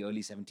 1790,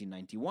 early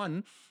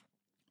 1791,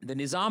 the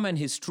Nizam and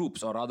his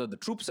troops, or rather the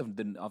troops of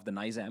the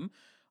Nizam,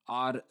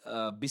 are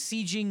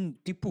besieging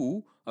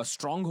Tipu, a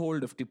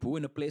stronghold of Tipu,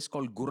 in a place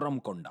called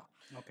Gurramkonda.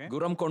 Okay.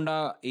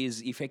 Gurramkonda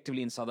is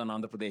effectively in southern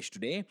Andhra Pradesh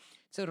today.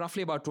 It's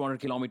roughly about 200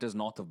 kilometers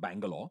north of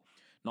Bangalore,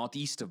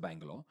 northeast of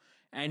Bangalore.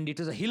 And it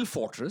is a hill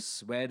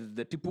fortress where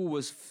the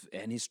Tipu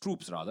and his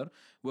troops rather,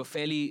 were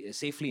fairly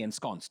safely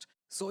ensconced.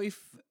 So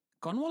if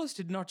Cornwallis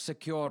did not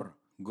secure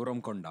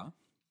Gurramkonda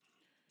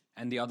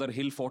and the other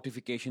hill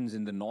fortifications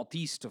in the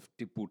northeast of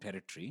Tipu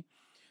territory,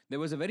 there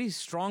was a very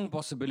strong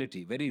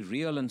possibility, very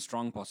real and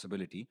strong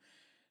possibility,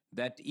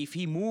 that if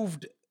he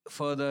moved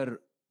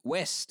further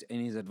west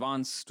in his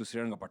advance to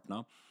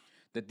Srirangapatna,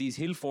 that these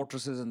hill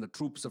fortresses and the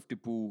troops of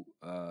Tipu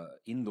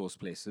in those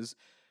places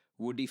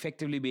would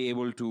effectively be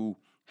able to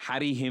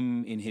harry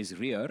him in his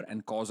rear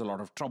and cause a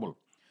lot of trouble.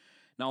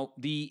 Now,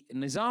 the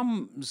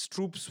Nizam's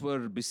troops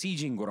were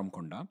besieging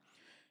Gurramkonda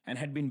and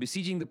had been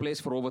besieging the place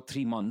for over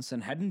 3 months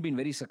and hadn't been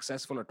very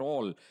successful at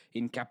all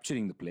in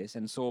capturing the place.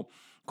 And so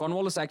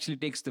Cornwallis actually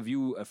takes the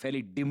view, a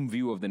fairly dim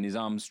view of the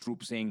Nizam's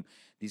troops, saying,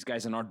 these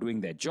guys are not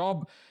doing their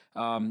job.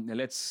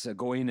 Let's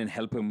go in and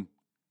help him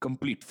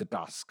complete the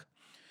task.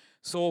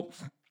 So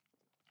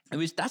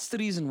that's the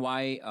reason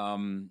why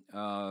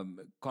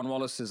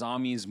Cornwallis's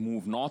armies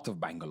move north of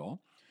Bangalore.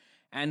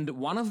 And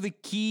one of the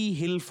key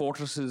hill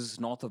fortresses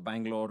north of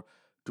Bangalore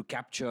to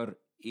capture,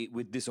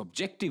 with this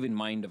objective in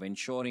mind of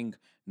ensuring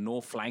no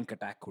flank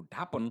attack could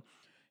happen,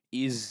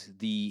 is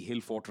the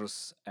hill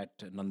fortress at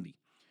Nandi,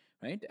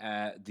 right?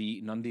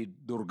 The Nandi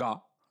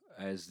Durga,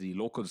 as the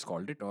locals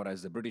called it, or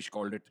as the British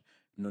called it,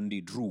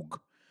 Nandi Droog,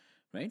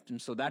 right? And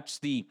so that's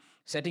the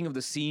setting of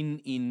the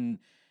scene in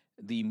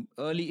the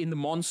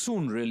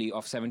monsoon, really,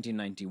 of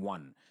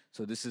 1791.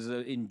 So this is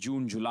in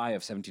June, July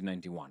of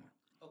 1791.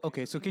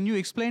 Okay, so can you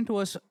explain to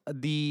us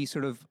the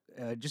sort of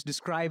just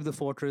describe the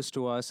fortress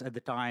to us at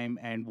the time,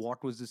 and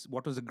what was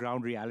the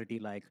ground reality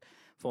like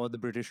for the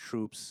British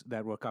troops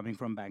that were coming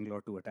from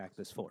Bangalore to attack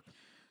this fort?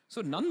 So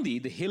Nandi,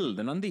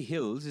 the Nandi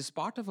Hills, is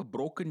part of a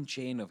broken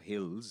chain of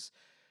hills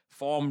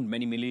formed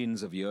many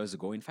millions of years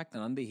ago. In fact, the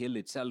Nandi Hill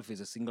itself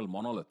is a single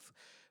monolith,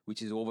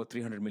 which is over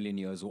 300 million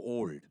years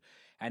old.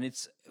 And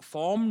it's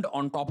formed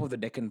on top of the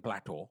Deccan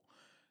Plateau,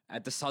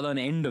 at the southern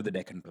end of the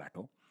Deccan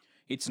Plateau.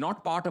 It's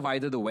not part of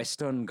either the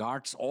Western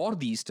Ghats or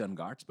the Eastern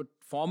Ghats, but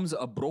forms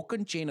a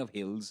broken chain of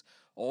hills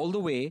all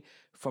the way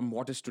from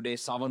what is today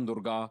Savan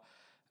Durga,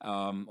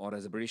 or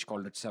as the British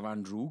called it,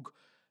 Savan Droog,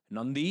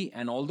 Nandi,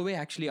 and all the way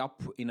actually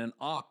up in an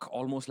arc,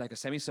 almost like a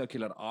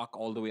semicircular arc,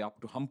 all the way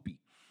up to Hampi.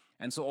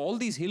 And so all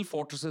these hill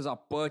fortresses are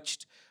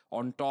perched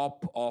on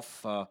top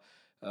of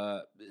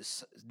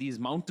these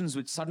mountains,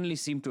 which suddenly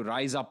seem to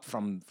rise up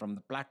from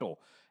the plateau,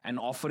 and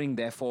offering,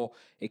 therefore,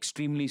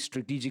 extremely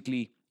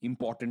strategically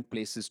important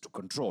places to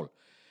control.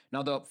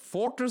 Now, the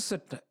fortress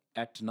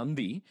at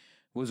Nandi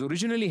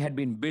had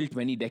been built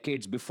many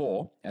decades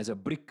before as a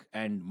brick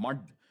and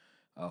mud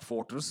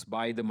fortress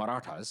by the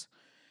Marathas,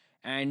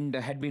 and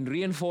had been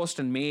reinforced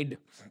and made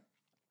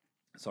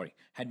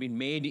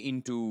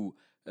into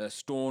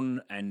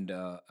stone and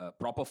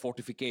proper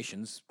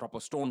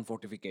stone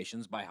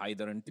fortifications by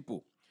Hyder and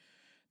Tipu.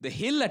 The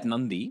hill at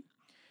Nandi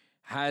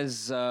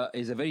is a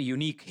very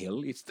unique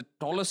hill. It's the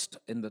tallest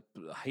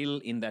hill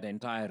in that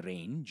entire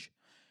range.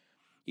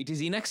 It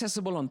is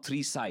inaccessible on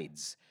 3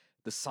 sides: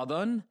 the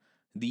southern,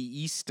 the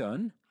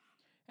eastern,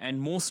 and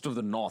most of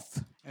the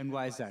north. And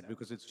why is that?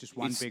 Because it's just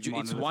one big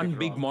It's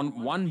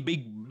one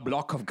big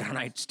block of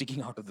granite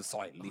sticking out of the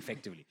soil,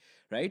 effectively,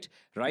 right?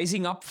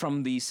 Rising up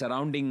from the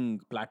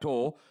surrounding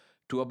plateau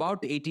to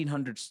about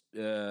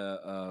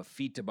 1,800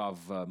 feet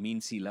above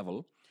mean sea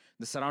level.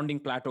 The surrounding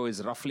plateau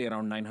is roughly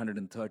around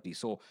 930.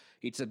 So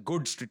it's a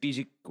good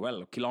strategic,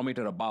 a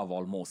kilometer above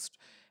almost.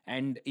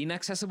 And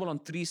inaccessible on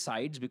 3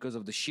 sides because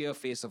of the sheer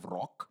face of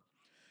rock.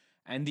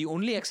 And the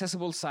only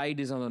accessible side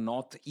is on the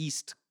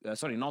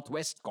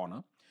northwest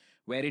corner,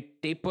 where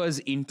it tapers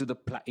into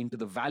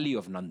the valley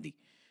of Nandi,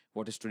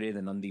 what is today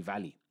the Nandi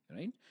Valley,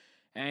 right?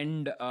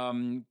 And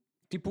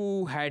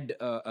Tipu had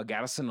a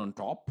garrison on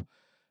top,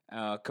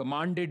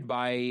 commanded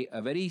by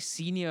a very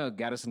senior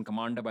garrison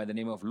commander by the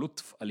name of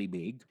Lutf Ali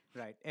Beg.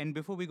 Right. And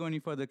before we go any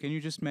further, can you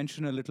just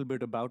mention a little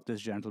bit about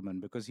this gentleman?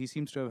 Because he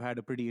seems to have had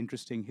a pretty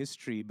interesting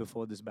history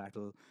before this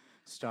battle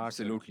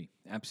started.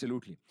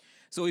 Absolutely.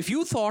 So if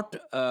you thought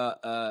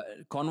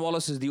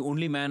Cornwallis is the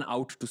only man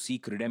out to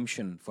seek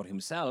redemption for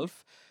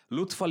himself,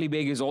 Lutf Ali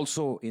Beg is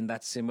also in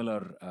that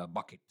similar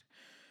bucket.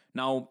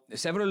 Now,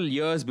 several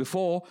years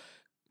before,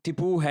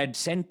 Tipu had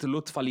sent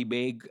Lutf Ali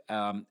Beg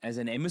as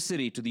an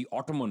emissary to the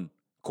Ottoman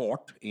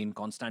court in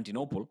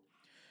Constantinople,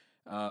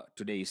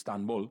 today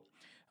Istanbul,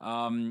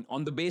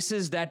 on the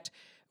basis that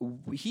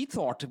he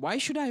thought, why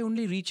should I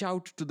only reach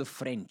out to the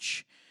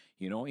French,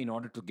 in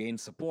order to gain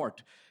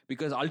support?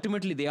 Because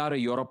ultimately they are a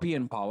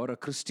European power, a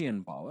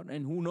Christian power,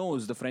 and who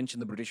knows, the French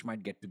and the British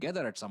might get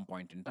together at some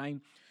point in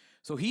time.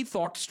 So he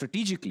thought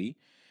strategically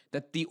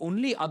that the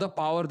only other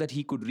power that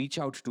he could reach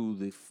out to,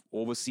 the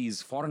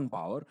overseas foreign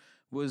power,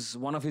 was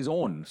one of his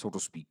own, so to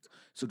speak.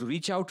 So to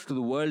reach out to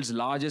the world's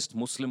largest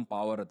Muslim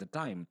power at the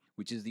time,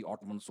 which is the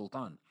Ottoman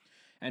Sultan.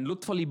 And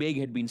Lutf Ali Beg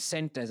had been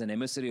sent as an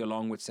emissary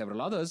along with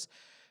several others,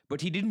 but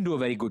he didn't do a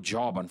very good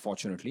job,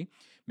 unfortunately,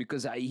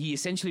 because he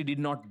essentially did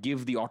not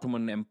give the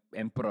Ottoman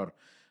emperor,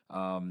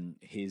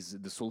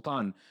 the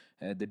Sultan,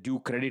 the due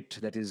credit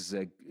that is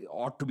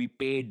ought to be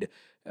paid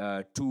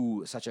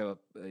to such a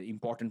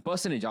important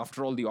personage.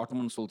 After all, the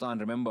Ottoman Sultan,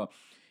 remember,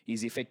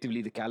 is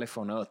effectively the caliph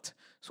on earth,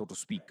 so to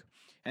speak.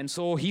 And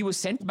so he was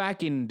sent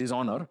back in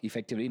dishonor,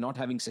 effectively, not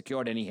having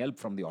secured any help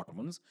from the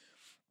Ottomans.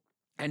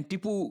 And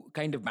Tipu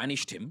kind of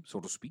banished him, so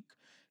to speak,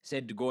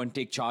 said, go and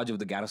take charge of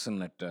the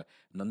garrison at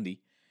Nandi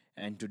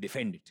and to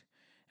defend it.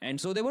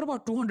 And so there were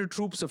about 200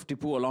 troops of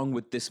Tipu along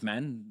with this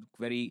man,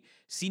 very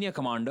senior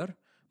commander,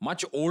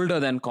 much older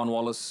than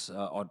Cornwallis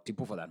or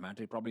Tipu for that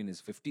matter, probably in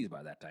his 50s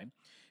by that time,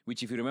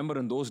 which, if you remember,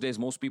 in those days,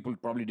 most people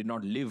probably did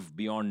not live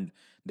beyond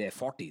their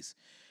 40s.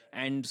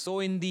 And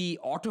so in the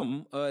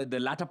autumn, the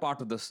latter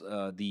part of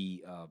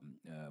the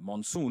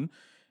monsoon,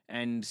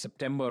 and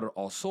September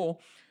or so,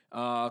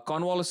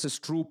 Cornwallis's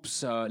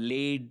troops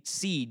laid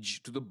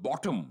siege to the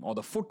bottom or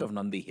the foot of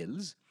Nandi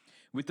Hills,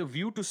 with a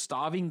view to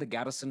starving the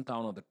garrison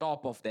town on the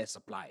top of their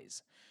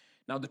supplies.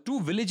 Now, the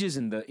two villages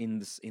in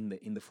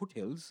the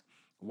foothills,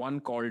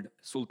 one called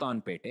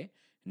Sultan Pete,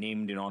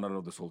 named in honor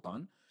of the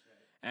Sultan,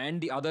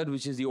 and the other,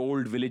 which is the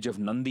old village of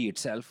Nandi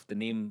itself, the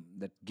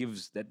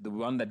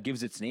one that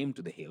gives its name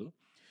to the hill,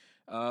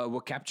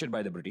 were captured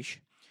by the British.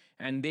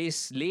 And they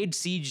laid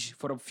siege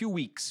for a few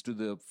weeks to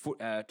the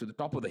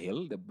top of the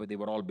hill. They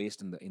were all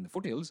based in the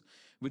foothills,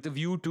 with a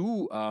view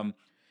to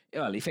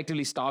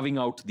effectively starving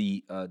out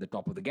the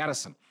top of the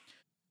garrison.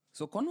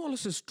 So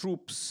Cornwallis's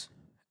troops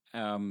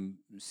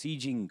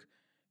sieging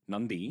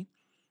Nandi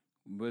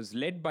was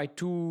led by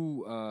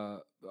two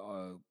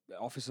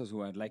officers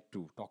who I'd like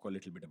to talk a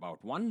little bit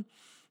about. One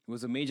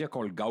was a major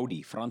called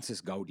Gaudi,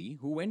 Francis Gaudi,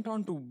 who went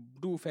on to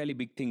do fairly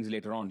big things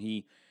later on.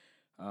 He,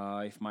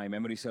 if my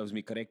memory serves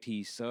me correct,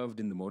 he served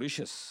in the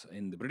Mauritius,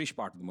 in the British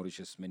part of the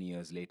Mauritius many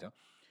years later.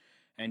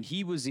 And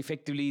he was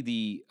effectively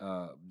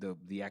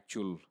the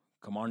actual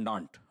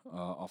commandant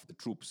of the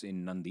troops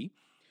in Nandi.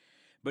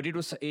 But it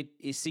was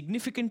a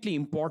significantly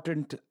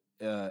important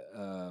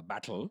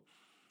battle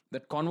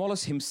that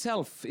Cornwallis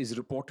himself is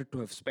reported to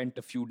have spent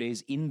a few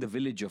days in the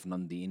village of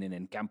Nandi, in an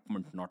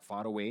encampment not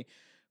far away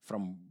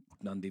from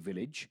Nandi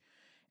village,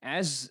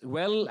 as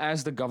well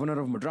as the governor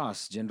of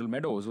Madras, General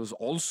Meadows, was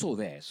also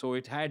there. So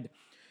it had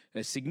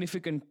a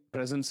significant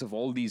presence of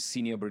all these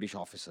senior British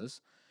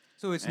officers.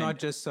 So it's not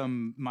just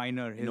some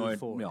minor hill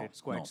fort.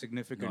 It's quite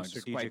significant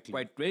strategically. It's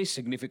quite very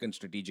significant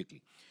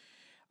strategically.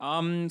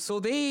 So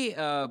they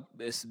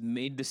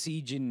made the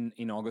siege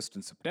in August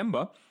and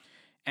September.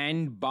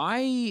 And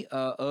by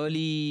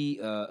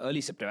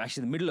early September,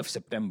 actually the middle of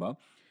September,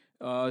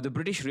 the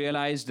British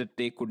realized that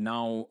they could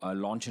now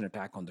launch an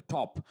attack on the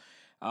top.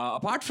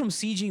 Apart from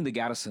sieging the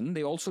garrison,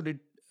 they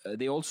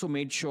also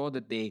made sure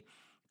that they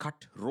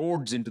cut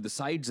roads into the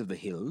sides of the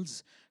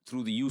hills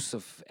through the use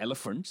of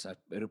elephants.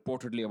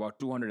 Reportedly, about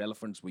 200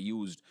 elephants were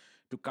used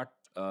to cut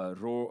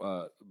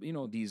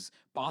these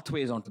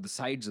pathways onto the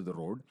sides of the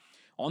road.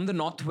 On the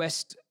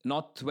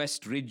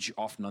northwest ridge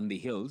of Nandi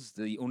Hills,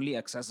 the only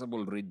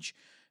accessible ridge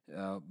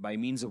by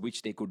means of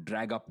which they could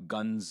drag up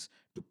guns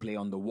to play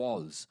on the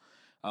walls.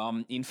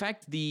 In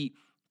fact, the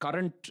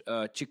current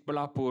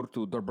Chikbalapur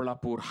to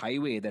Dorballapur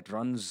highway that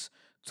runs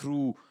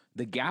through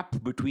the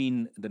gap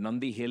between the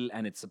Nandi Hill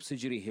and its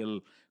subsidiary hill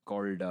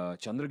called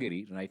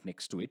Chandragiri, right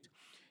next to it,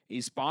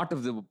 is part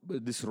of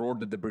this road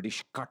that the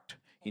British cut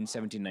in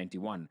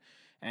 1791.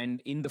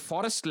 And in the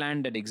forest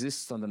land that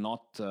exists on the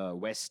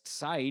northwest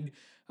side,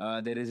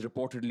 there is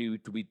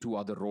reportedly to be two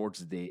other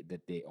roads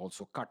that they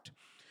also cut.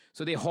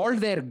 So they hauled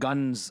their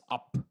guns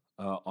up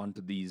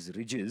onto these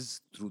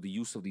ridges through the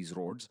use of these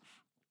roads.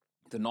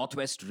 The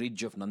northwest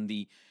ridge of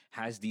Nandi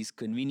has these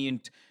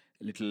convenient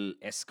little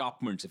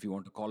escarpments, if you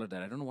want to call it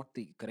that. I don't know what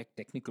the correct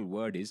technical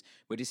word is,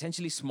 but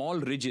essentially small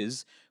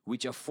ridges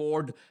which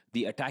afford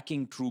the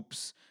attacking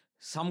troops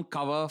some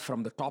cover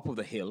from the top of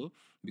the hill,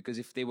 because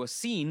if they were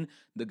seen,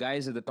 the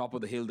guys at the top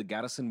of the hill, the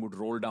garrison would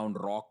roll down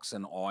rocks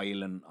and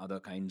oil and other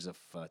kinds of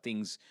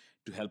things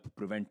to help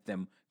prevent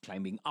them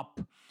climbing up.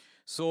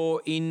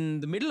 So in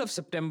the middle of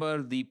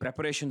September, the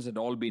preparations had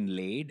all been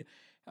laid,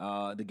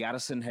 The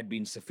garrison had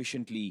been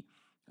sufficiently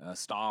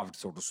starved,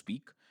 so to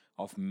speak,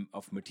 of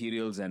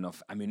materials and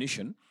of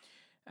ammunition.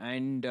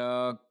 And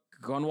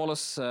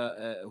Cornwallis,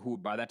 who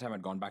by that time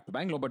had gone back to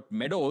Bangalore, but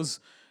Meadows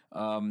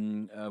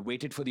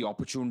waited for the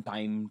opportune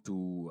time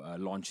to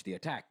launch the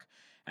attack.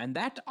 And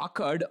that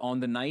occurred on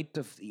the night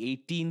of the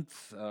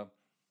 18th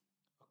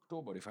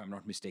October, if I'm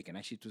not mistaken.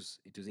 Actually, it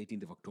was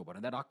 18th of October,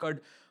 and that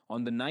occurred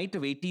on the night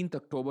of 18th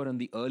October and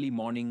the early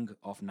morning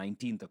of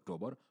 19th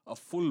October, a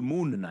full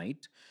moon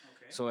night.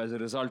 Okay. So as a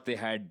result, they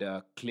had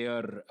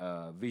clear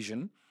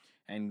vision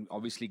and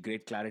obviously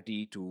great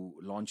clarity to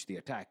launch the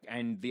attack.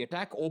 And the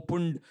attack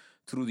opened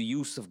through the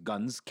use of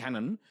guns,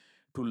 cannon,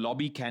 to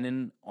lobby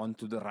cannon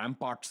onto the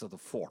ramparts of the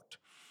fort.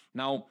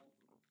 Now,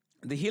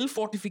 the hill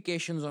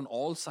fortifications on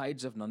all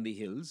sides of Nandi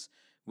Hills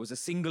was a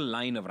single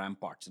line of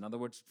ramparts. In other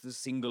words, it's a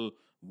single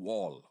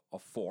wall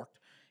of fort.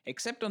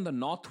 Except on the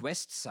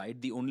northwest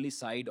side, the only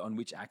side on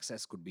which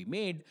access could be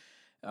made,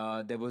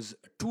 there was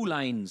two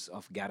lines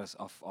of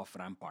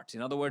ramparts.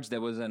 In other words,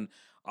 there was an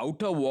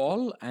outer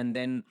wall, and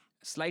then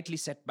slightly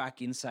set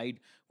back inside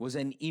was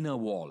an inner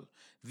wall.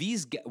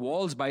 These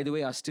walls, by the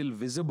way, are still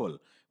visible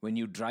when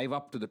you drive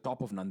up to the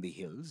top of Nandi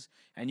Hills,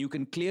 and you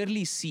can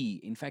clearly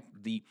see, in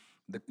fact, the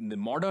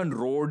modern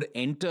road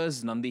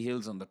enters Nandi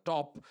Hills on the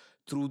top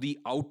through the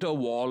outer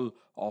wall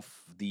of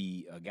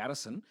the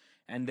garrison,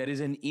 and there is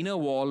an inner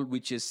wall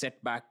which is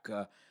set back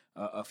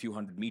a few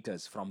hundred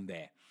meters from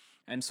there.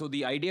 And so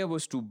the idea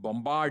was to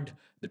bombard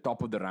the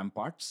top of the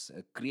ramparts,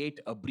 create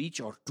a breach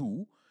or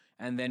two,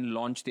 and then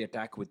launch the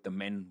attack with the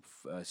men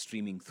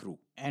streaming through.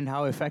 And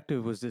how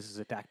effective was this as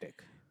a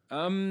tactic?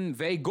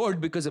 Very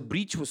good, because a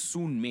breach was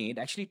soon made.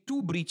 Actually,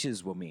 two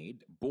breaches were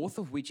made, both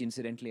of which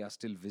incidentally are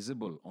still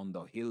visible on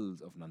the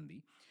hills of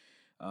Nandi.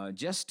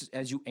 Just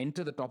as you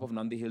enter the top of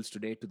Nandi Hills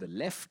today, to the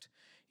left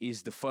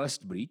is the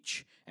first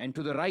breach, and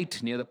to the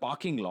right, near the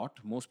parking lot,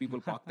 most people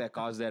park their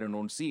cars there and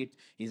don't see it,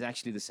 is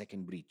actually the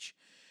second breach.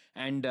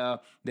 And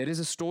there is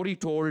a story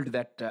told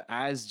that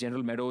as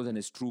General Meadows and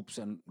his troops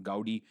and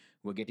Gaudi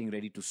were getting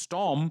ready to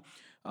storm,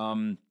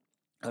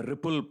 a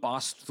ripple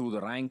passed through the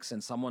ranks,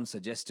 and someone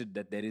suggested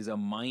that there is a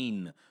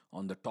mine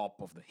on the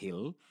top of the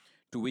hill,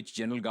 to which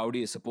General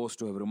Gaudi is supposed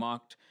to have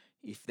remarked,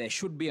 if there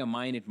should be a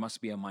mine, it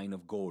must be a mine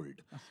of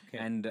gold. Okay.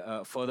 And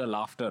further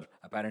laughter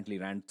apparently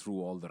ran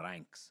through all the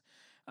ranks.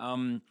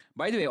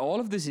 By the way, all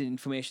of this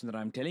information that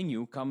I'm telling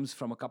you comes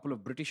from a couple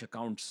of British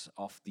accounts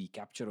of the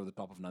capture of the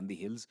top of Nandi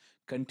Hills,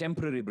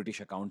 contemporary British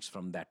accounts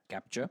from that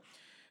capture,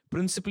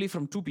 principally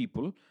from two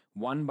people,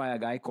 one by a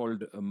guy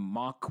called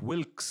Mark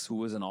Wilkes, who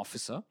was an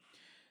officer,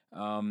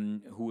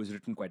 who has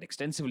written quite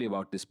extensively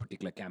about this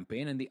particular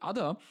campaign, and the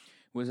other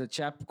was a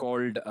chap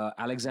called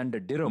Alexander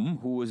Dirham,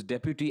 who was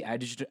Deputy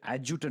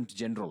Adjutant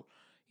General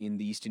in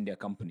the East India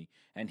Company.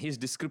 And his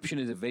description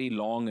is a very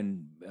long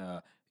and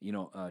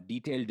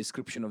detailed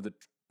description of the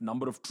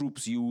number of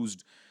troops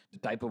used, the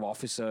type of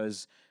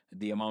officers,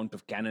 the amount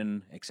of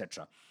cannon,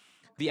 etc.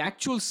 The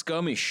actual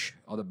skirmish,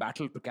 or the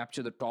battle to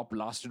capture the top,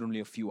 lasted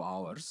only a few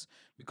hours,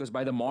 because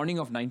by the morning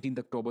of 19th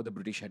October, the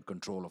British had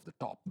control of the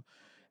top.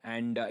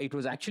 And it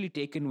was actually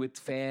taken with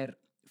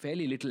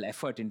fairly little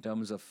effort in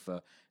terms of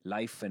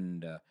life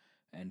and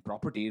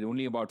property.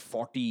 Only about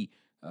 40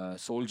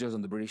 soldiers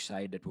on the British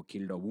side that were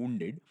killed or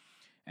wounded,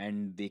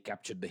 and they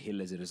captured the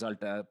hill as a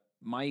result.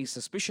 My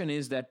suspicion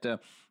is that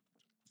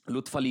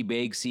Lutf Ali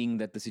Beg, seeing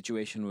that the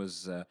situation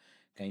was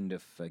kind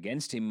of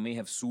against him, may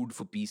have sued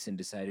for peace and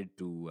decided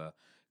to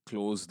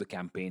close the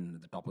campaign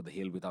at the top of the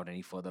hill without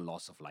any further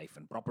loss of life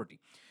and property.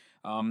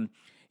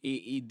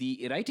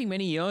 Writing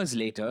many years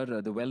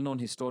later, the well-known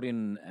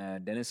historian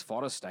Dennis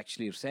Forrest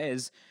actually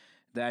says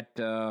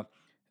that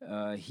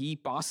he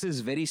passes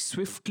very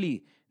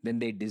swiftly than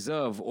they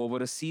deserve over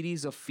a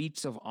series of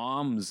feats of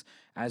arms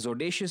as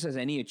audacious as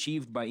any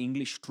achieved by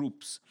English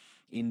troops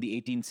in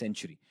the 18th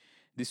century.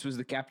 This was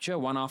the capture,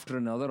 one after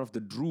another, of the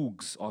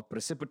droogs, or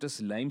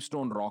precipitous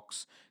limestone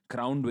rocks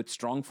crowned with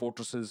strong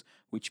fortresses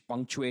which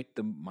punctuate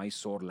the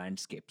Mysore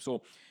landscape.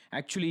 So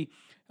actually,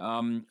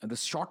 the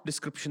short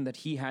description that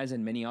he has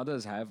and many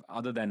others have,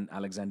 other than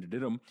Alexander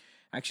Dirham,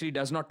 actually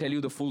does not tell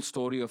you the full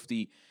story of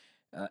the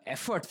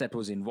effort that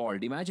was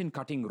involved. Imagine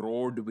cutting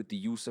road with the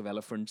use of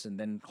elephants and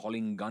then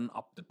hauling gun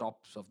up the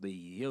tops of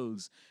the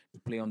hills to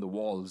play on the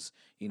walls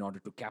in order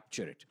to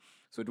capture it.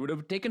 So it would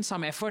have taken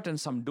some effort and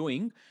some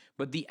doing,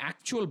 but the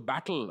actual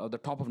battle at the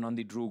top of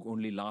Nandi Droog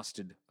only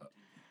lasted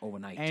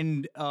overnight.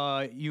 And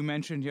you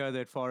mentioned here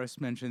that Forrest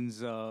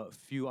mentions a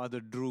few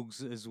other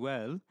Droogs as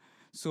well.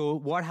 So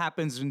what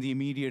happens in the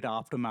immediate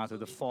aftermath of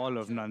the fall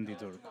of Nandi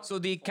Durg? So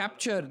the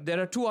capture, there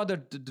are two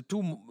other, the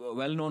two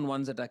well-known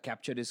ones that are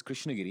captured is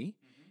Krishnagiri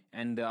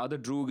And the other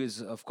droog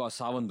is, of course,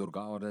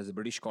 Savandurga, or as the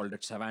British called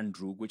it, Savan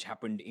droog, which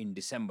happened in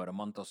December,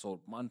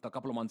 a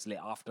couple of months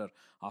later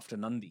after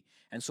Nandi.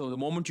 And so the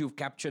moment you've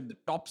captured the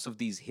tops of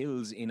these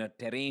hills in a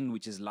terrain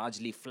which is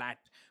largely flat,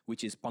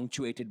 which is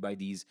punctuated by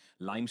these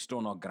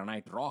limestone or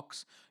granite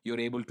rocks, you're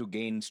able to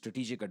gain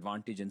strategic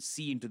advantage and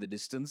see into the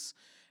distance,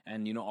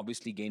 and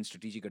obviously gain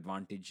strategic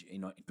advantage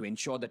to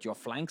ensure that your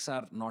flanks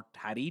are not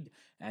harried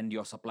and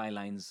your supply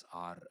lines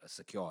are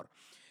secure.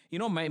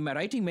 My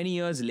writing many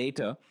years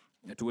later,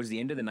 towards the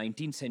end of the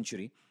 19th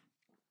century,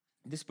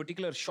 this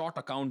particular short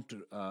account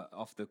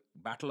of the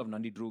Battle of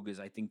Nandi Drug is,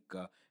 I think,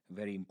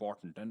 very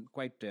important and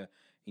quite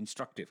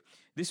instructive.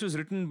 This was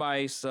written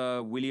by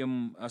Sir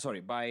Lewin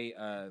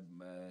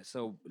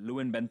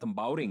Bentham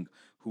Bowring,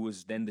 who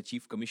was then the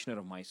chief commissioner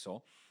of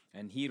Mysore,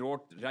 and he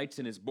writes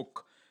in his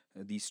book,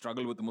 The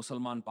Struggle with the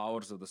Musalman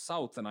Powers of the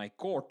South, and I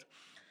quote,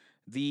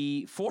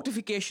 "The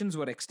fortifications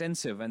were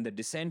extensive and the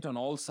descent on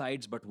all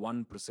sides but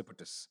one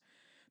precipitous.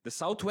 The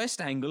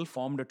southwest angle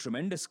formed a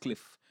tremendous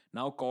cliff,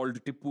 now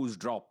called Tipu's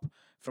Drop,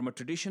 from a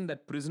tradition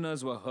that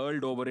prisoners were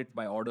hurled over it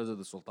by orders of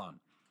the Sultan.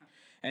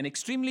 An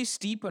extremely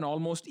steep and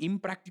almost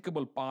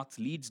impracticable path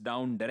leads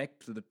down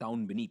direct to the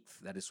town beneath,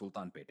 that is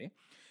Sultanpete.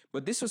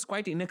 But this was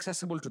quite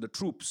inaccessible to the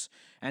troops,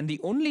 and the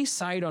only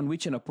side on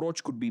which an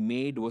approach could be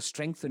made was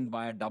strengthened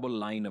by a double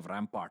line of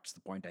ramparts,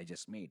 the point I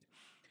just made.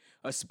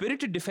 A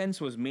spirited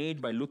defense was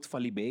made by Lutf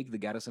Ali Beg, the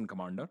garrison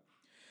commander,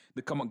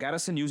 the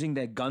garrison using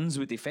their guns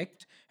with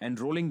effect and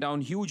rolling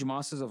down huge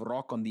masses of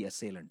rock on the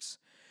assailants.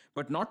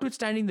 But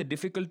notwithstanding the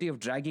difficulty of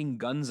dragging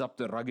guns up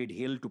the rugged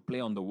hill to play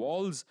on the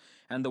walls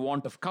and the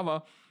want of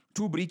cover,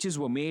 2 breaches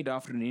were made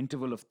after an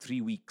interval of 3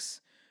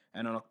 weeks.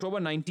 And on October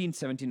 19,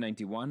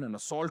 1791, an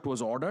assault was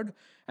ordered,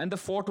 and the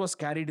fort was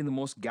carried in the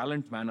most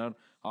gallant manner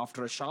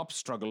after a sharp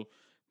struggle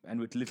and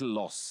with little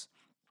loss.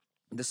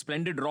 The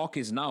splendid rock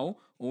is now,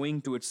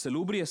 owing to its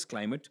salubrious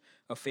climate,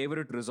 a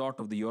favorite resort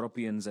of the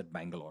Europeans at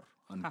Bangalore."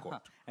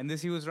 Unquote. And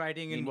this he was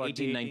writing in what,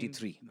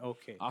 1893.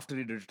 Okay. After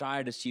he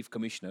retired as chief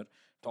commissioner,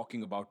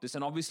 talking about this,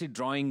 and obviously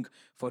drawing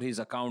for his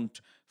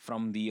account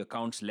from the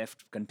accounts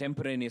left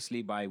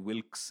contemporaneously by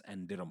Wilkes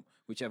and Derham,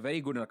 which are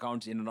very good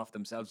accounts in and of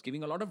themselves,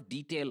 giving a lot of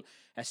detail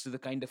as to the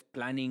kind of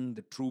planning,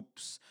 the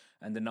troops,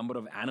 and the number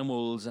of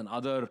animals and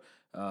other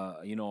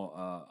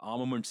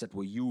armaments that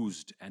were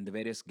used, and the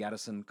various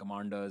garrison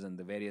commanders and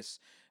the various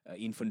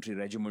infantry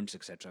regiments,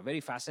 etc. Very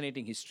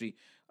fascinating history,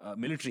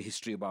 military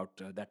history about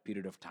that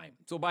period of time.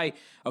 So by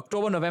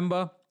October,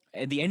 November,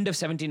 at the end of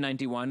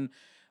 1791,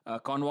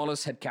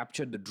 Cornwallis had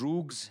captured the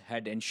Droogs,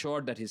 had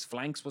ensured that his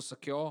flanks were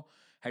secure,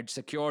 had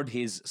secured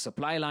his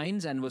supply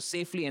lines, and was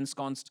safely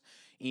ensconced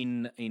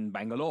in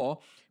Bangalore,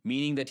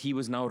 meaning that he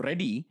was now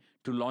ready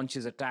to launch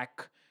his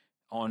attack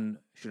on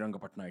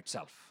Srirangapatna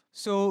itself.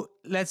 So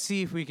let's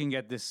see if we can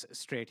get this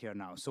straight here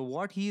now. So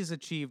what he's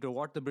achieved, or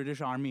what the British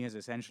Army has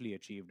essentially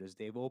achieved, is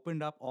they've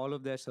opened up all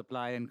of their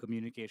supply and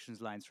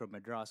communications lines from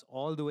Madras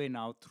all the way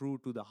now through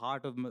to the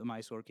heart of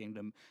Mysore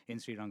Kingdom in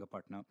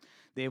Srirangapatna.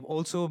 They've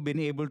also been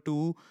able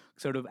to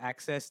sort of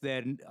access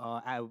their,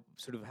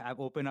 have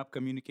open up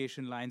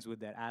communication lines with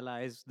their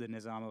allies, the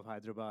Nizam of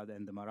Hyderabad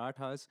and the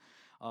Marathas.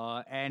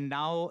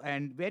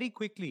 And very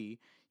quickly,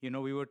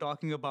 we were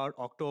talking about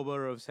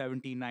October of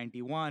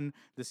 1791,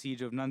 the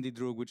siege of Nandi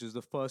Drug, which is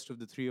the first of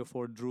the 3 or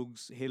 4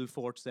 Drugs hill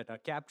forts that are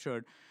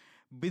captured.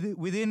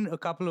 Within a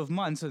couple of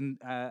months,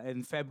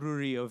 in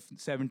February of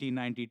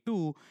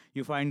 1792,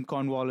 you find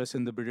Cornwallis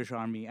and the British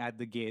Army at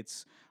the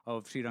gates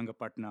of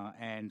Srirangapatna,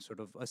 and sort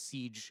of a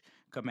siege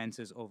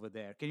commences over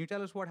there. Can you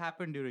tell us what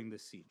happened during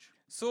this siege?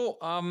 So,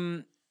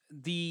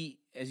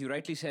 as you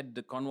rightly said,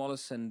 the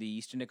Cornwallis and the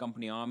East India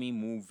Company Army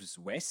moves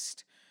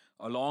west,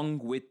 along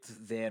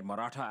with their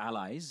Maratha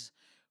allies,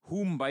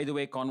 whom, by the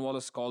way,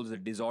 Cornwallis calls a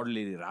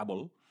disorderly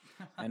rabble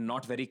and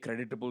not very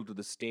creditable to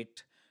the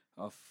state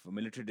of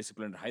military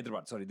discipline in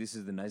Hyderabad. Sorry, this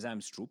is the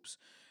Nizam's troops.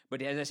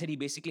 But as I said, he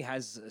basically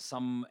has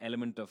some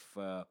element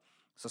of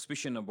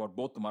suspicion about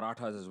both the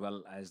Marathas as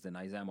well as the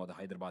Nizam or the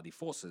Hyderabadi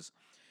forces.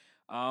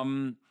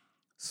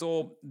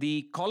 So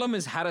the column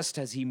is harassed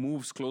as he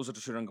moves closer to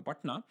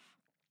Srirangapatna.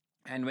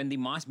 And when the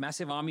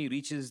massive army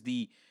reaches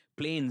the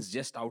plains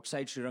just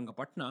outside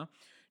Srirangapatna,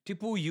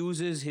 Tipu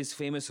uses his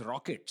famous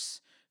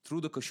rockets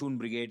through the Kashun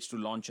brigades to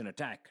launch an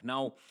attack.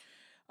 Now,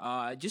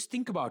 just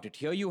think about it.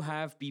 Here you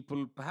have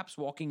people perhaps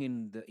walking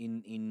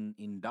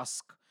in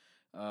dusk,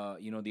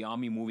 the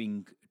army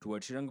moving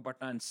towards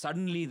Srirangapatna, and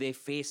suddenly they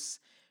face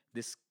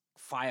this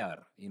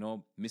fire,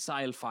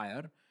 missile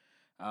fire,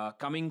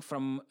 coming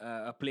from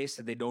a place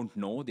that they don't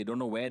know. They don't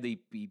know where the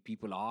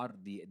people are,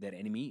 their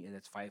enemy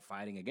that's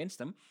firing against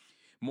them.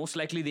 Most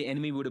likely the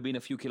enemy would have been a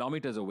few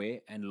kilometers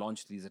away and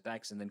launched these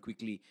attacks and then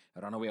quickly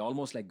run away,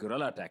 almost like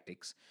guerrilla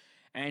tactics.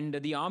 And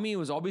the army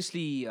was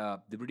obviously,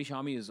 the British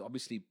army is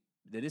obviously,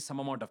 there is some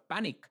amount of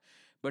panic,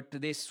 but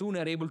they soon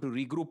are able to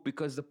regroup,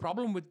 because the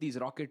problem with these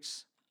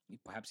rockets,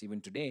 perhaps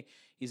even today,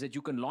 is that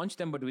you can launch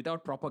them, but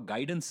without proper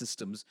guidance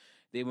systems,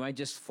 they might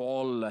just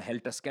fall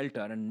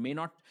helter-skelter and may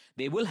not,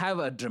 they will have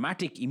a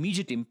dramatic,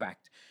 immediate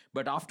impact.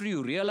 But after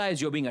you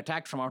realize you're being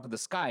attacked from out of the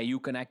sky, you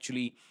can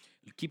actually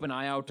keep an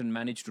eye out and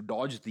manage to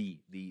dodge these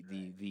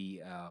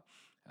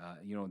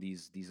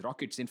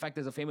rockets. In fact,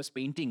 there's a famous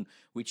painting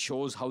which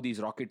shows how these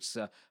rockets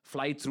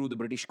fly through the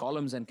British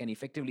columns and can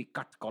effectively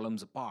cut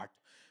columns apart.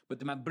 But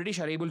the British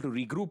are able to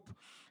regroup,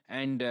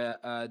 and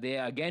they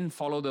again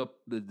follow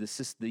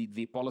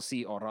the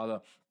policy, or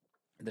rather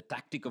the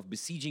tactic of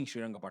besieging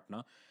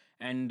Srirangapatna.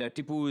 And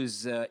Tipu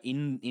is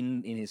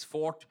in his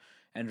fort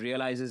and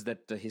realizes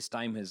that his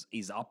time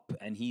is up,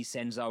 and he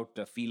sends out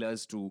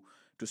feelers to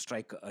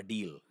strike a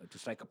deal, to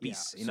strike a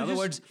peace. In other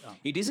words,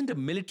 it isn't a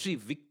military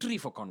victory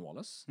for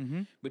Cornwallis,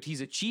 but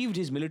he's achieved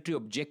his military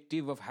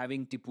objective of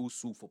having Tipu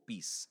sue for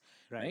peace,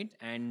 right?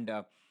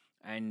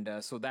 And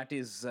so that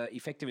is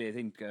effectively, I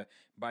think,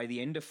 by the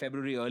end of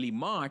February, early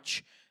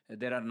March,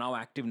 there are now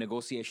active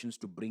negotiations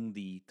to bring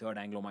the Third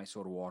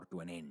Anglo-Mysore War to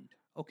an end.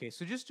 Okay,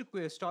 so just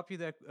to stop you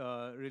there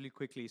really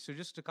quickly, so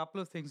just a couple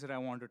of things that I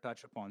want to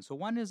touch upon. So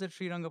one is that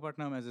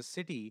Srirangapatnam as a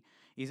city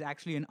is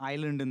actually an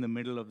island in the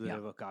middle of the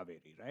river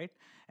Kaveri, right?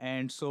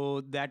 And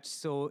so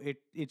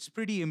it's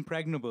pretty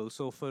impregnable.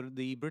 So for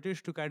the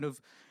British to kind of,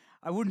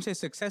 I wouldn't say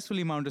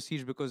successfully mount a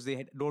siege because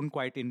they don't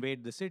quite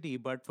invade the city,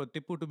 but for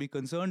Tipu to be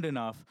concerned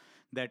enough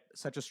that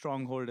such a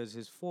stronghold as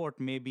his fort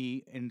may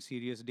be in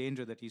serious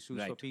danger, that he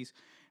sues for peace,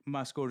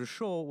 must go to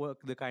show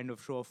the kind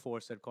of show of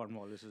force that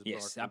Cornwallis has brought.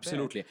 Yes,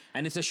 absolutely.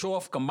 And it's a show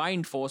of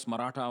combined force,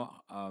 Maratha,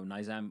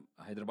 Nizam,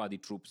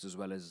 Hyderabadi troops, as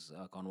well as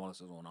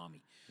Cornwallis' own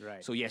army.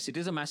 Right. So yes, it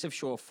is a massive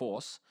show of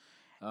force.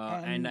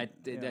 And I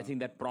think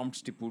that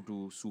prompts Tipu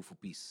to sue for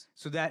peace.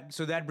 So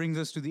that brings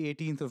us to the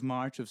 18th of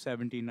March of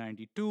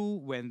 1792,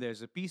 when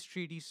there's a peace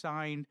treaty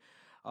signed.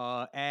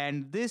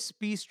 And this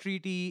peace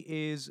treaty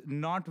is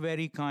not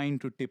very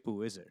kind to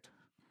Tipu, is it?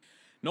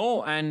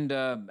 No, and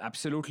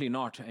absolutely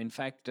not. In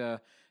fact,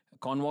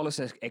 Cornwallis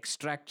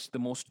extracts the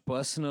most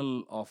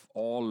personal of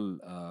all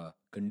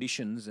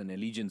conditions and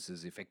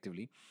allegiances,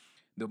 effectively.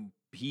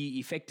 He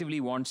effectively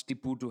wants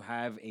Tipu to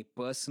have a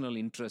personal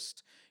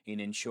interest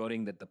in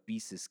ensuring that the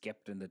peace is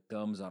kept and the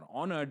terms are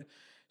honored.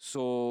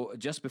 So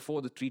just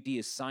before the treaty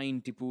is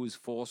signed, Tipu is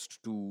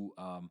forced to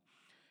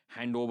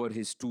hand over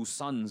his two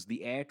sons,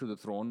 the heir to the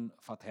throne,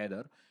 Fath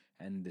Haider,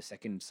 and the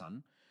second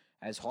son,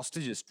 as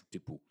hostages to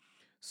Tipu.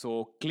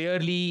 So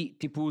clearly,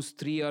 Tipu's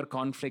 3-year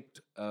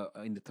conflict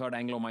in the Third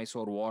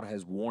Anglo-Mysore War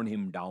has worn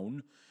him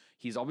down.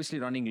 He's obviously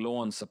running low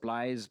on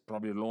supplies,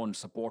 probably low on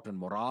support and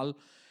morale.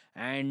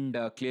 And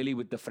clearly,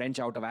 with the French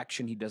out of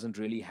action, he doesn't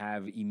really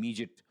have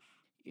immediate,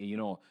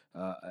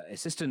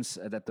 assistance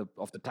of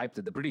the type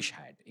that the British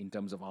had in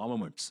terms of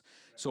armaments.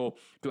 So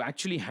to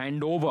actually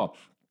hand over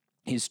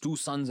his two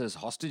sons as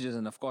hostages,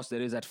 and of course,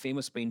 there is that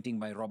famous painting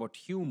by Robert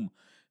Hume,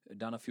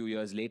 done a few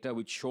years later,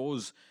 which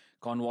shows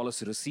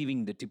Cornwallis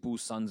receiving the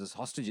Tipu's sons as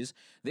hostages.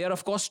 They are,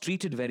 of course,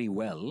 treated very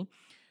well.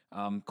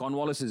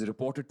 Cornwallis is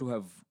reported to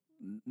have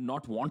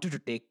not wanted to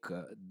take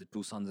the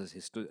two sons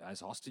as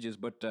hostages,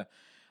 but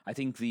I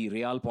think the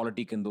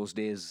realpolitik in those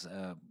days,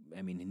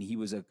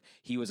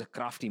 he was a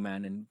crafty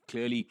man, and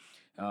clearly,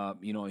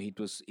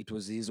 it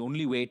was his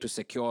only way to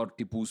secure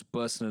Tipu's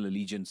personal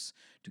allegiance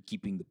to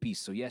keeping the peace.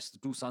 So yes, the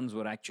two sons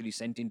were actually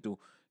sent into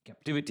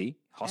captivity,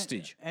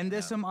 hostage. And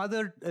there's some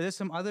other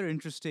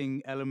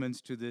interesting elements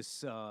to this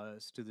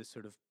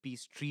sort of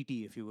peace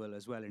treaty, if you will,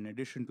 as well. In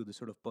addition to the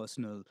sort of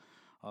personal,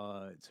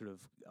 sort of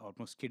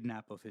almost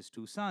kidnap of his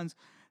two sons,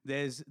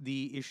 there's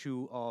the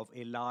issue of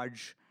a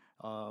large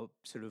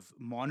sort of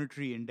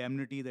monetary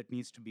indemnity that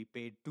needs to be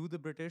paid to the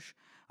British.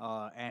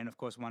 And of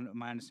course,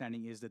 my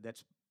understanding is that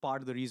that's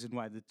part of the reason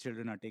why the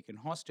children are taken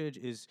hostage,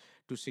 is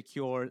to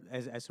secure,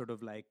 as sort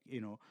of like,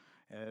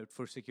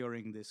 for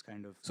securing this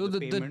kind of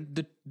payment.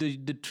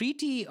 The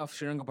Treaty of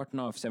Srirangapatna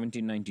of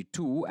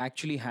 1792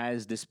 actually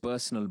has this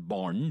personal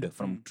bond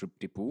from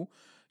Tipu.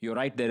 You're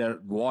right, there are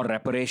war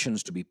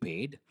reparations to be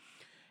paid,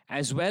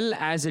 as well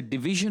as a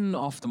division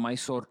of the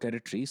Mysore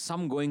territory,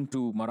 some going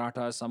to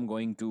Marathas, some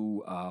going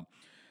to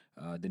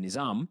the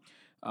Nizam.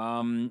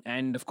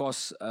 And of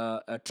course,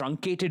 a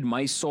truncated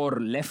Mysore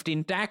left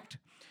intact,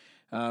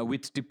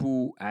 with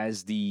Tipu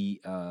as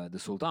the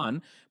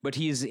Sultan, but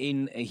he's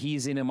in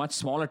a much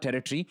smaller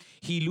territory.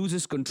 He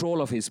loses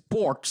control of his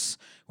ports,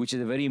 which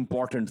is a very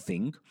important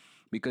thing,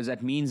 because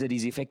that means that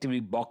he's effectively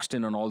boxed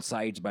in on all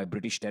sides by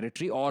British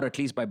territory, or at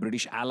least by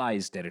British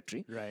allies'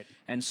 territory. Right.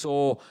 And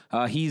so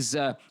his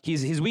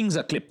wings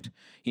are clipped,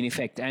 in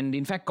effect. And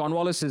in fact,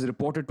 Cornwallis is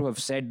reported to have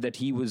said that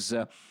he was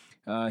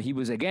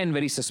again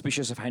very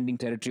suspicious of handing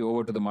territory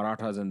over to the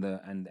Marathas and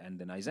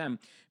the Nizam,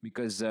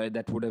 because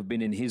that would have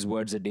been, in his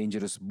words, a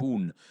dangerous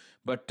boon.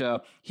 But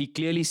he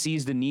clearly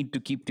sees the need to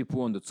keep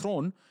Tipu on the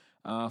throne,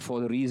 for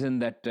the reason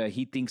that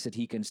he thinks that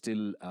he can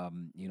still,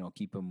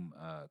 keep him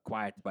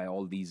quiet by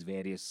all these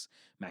various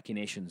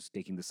machinations,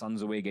 taking the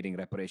sons away, getting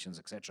reparations,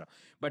 etc.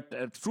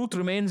 But truth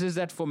remains is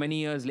that for many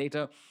years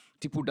later,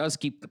 Tipu does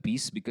keep the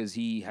peace because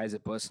he has a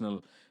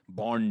personal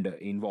bond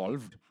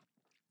involved.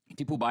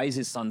 Tipu buys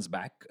his sons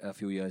back a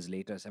few years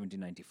later,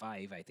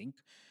 1795, I think,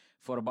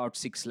 for about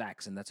 6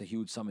 lakhs, and that's a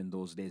huge sum in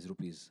those days,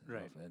 rupees.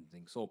 Right. And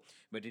things. So,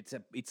 but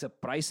it's a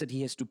price that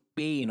he has to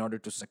pay in order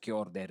to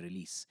secure their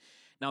release.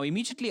 Now,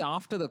 immediately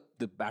after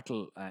the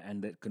battle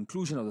and the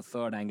conclusion of the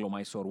Third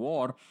Anglo-Mysore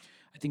War,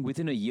 I think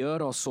within a year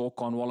or so,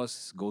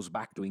 Cornwallis goes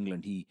back to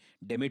England. He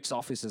demits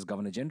office as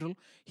Governor General.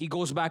 He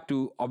goes back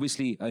to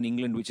obviously an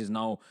England which is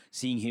now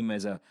seeing him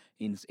as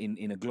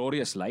in a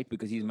glorious light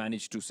because he's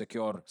managed to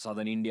secure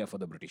southern India for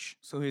the British.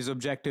 So his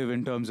objective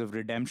in terms of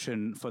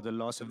redemption for the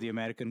loss of the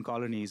American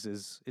colonies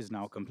is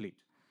now complete.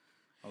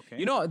 Okay.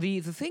 You know,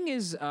 the thing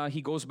is,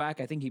 he goes back.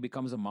 I think he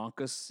becomes a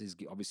Marcus. He's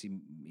obviously,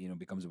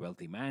 becomes a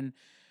wealthy man.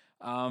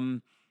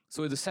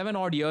 So the 7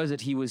 odd years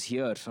that he was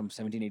here, from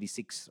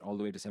 1786 all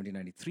the way to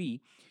 1793,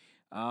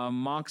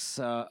 marks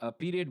a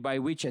period by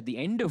which, at the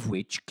end of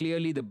which,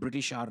 clearly the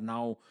British are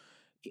now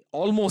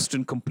almost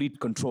in complete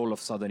control of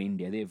southern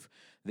India.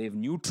 They've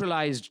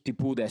neutralized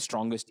Tipu, their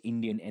strongest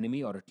Indian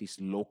enemy, or at least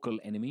local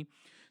enemy.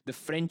 The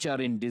French are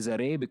in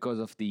disarray because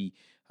of the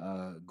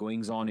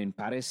goings on in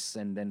Paris,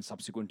 and then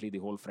subsequently the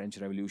whole French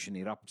Revolution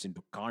erupts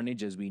into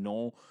carnage, as we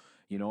know.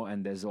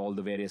 And there's all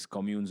the various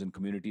communes and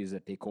communities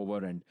that take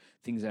over, and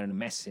things are in a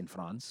mess in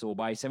France. So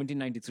by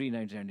 1793,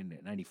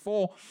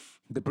 1794,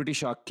 the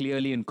British are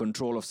clearly in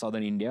control of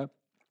southern India.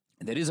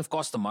 There is, of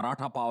course, the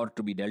Maratha power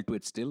to be dealt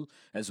with still,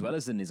 as well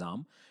as the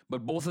Nizam.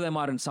 But both of them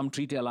are in some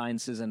treaty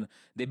alliances, and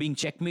they're being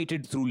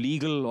checkmated through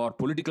legal or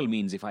political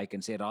means, if I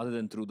can say, rather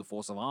than through the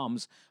force of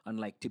arms,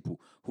 unlike Tipu,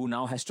 who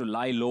now has to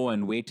lie low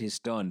and wait his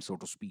turn, so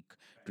to speak,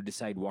 to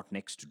decide what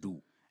next to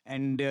do.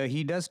 And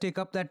he does take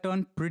up that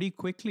turn pretty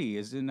quickly,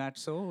 isn't that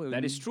so?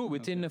 That is true.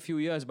 Within a few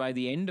years, by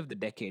the end of the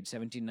decade,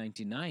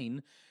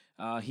 1799,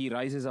 he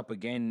rises up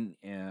again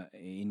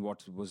in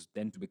what was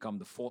then to become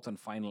the fourth and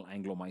final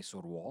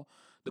Anglo-Mysore War.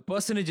 The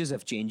personages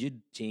have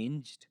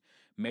changed.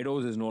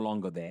 Meadows is no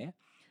longer there.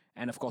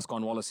 And of course,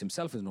 Cornwallis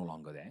himself is no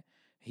longer there.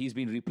 He's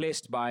been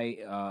replaced by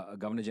a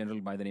Governor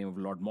General by the name of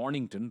Lord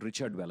Mornington,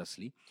 Richard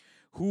Wellesley,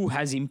 who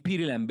has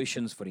imperial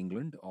ambitions for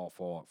England, or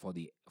for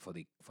the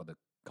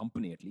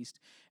company at least,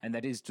 and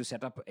that is to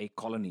set up a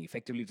colony,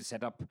 effectively to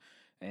set up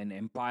an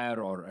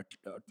empire, or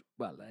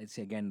well, I'd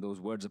say again,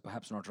 those words are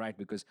perhaps not right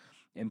because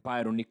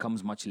empire only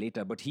comes much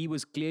later, but he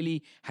was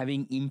clearly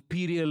having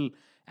imperial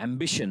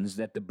ambitions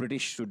that the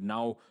British should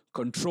now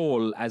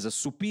control as a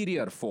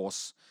superior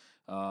force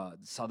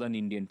southern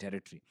Indian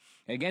territory.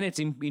 Again, it's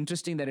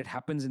interesting that it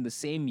happens in the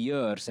same year,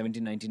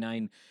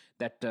 1799,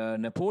 that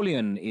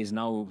Napoleon is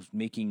now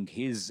making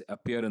his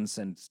appearance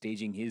and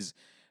staging his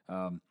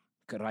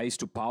rise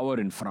to power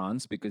in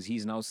France, because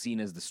he's now seen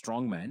as the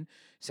strong man.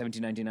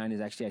 1799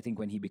 is actually, I think,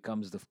 when he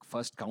becomes the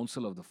first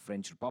consul of the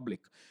French Republic.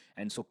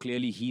 And so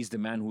clearly he's the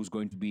man who's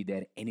going to be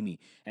their enemy.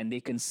 And they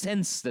can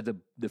sense that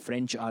the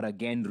French are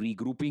again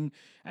regrouping,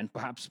 and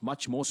perhaps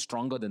much more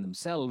stronger than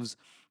themselves,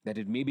 that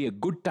it may be a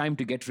good time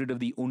to get rid of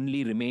the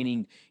only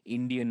remaining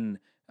Indian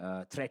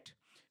threat,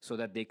 so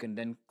that they can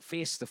then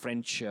face the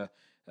French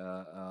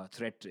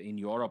threat in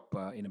Europe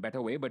in a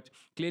better way. But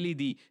clearly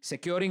the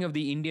securing of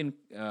the Indian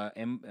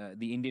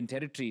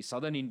territory,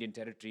 southern Indian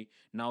territory,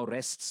 now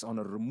rests on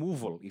a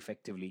removal,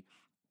 effectively,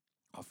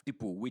 of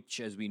Tipu, which,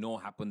 as we know,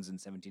 happens in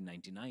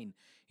 1799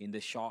 in the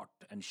short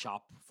and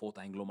sharp Fourth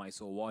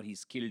Anglo-Mysore War.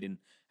 He's killed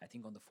I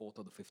think on the 4th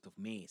or the 5th of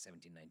May,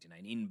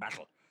 1799, in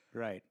battle.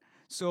 Right.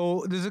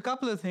 So there's a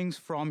couple of things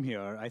from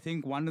here. I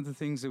think one of the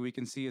things that we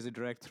can see as a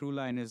direct through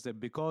line is that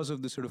because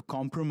of the sort of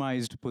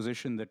compromised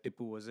position that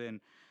Tipu was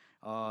in,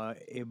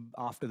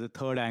 after the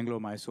Third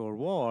Anglo-Mysore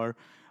War,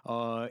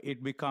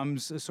 it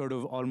becomes sort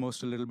of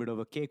almost a little bit of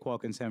a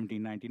cakewalk in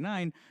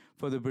 1799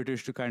 for the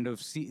British to kind of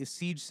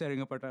siege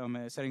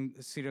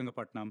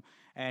Seringapatam,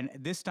 and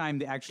this time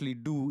they actually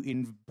do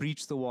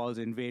breach the walls,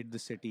 invade the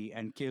city,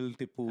 and kill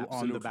Tipu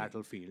on the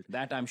battlefield.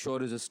 That, I'm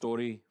sure, is a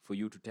story for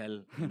you to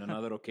tell on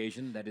another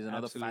occasion. That is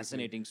another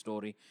fascinating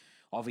story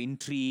of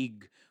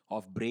intrigue,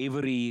 of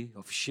bravery,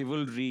 of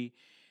chivalry,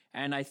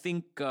 and I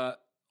think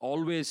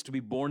always to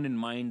be borne in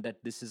mind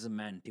that this is a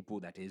man,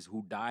 Tipu, that is,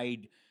 who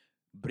died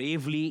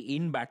bravely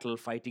in battle,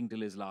 fighting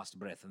till his last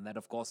breath. And that,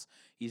 of course,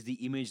 is the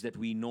image that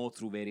we know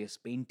through various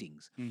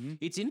paintings. Mm-hmm.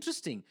 It's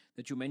interesting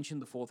that you mentioned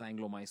the Fourth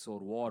Anglo-Mysore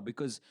War,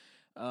 because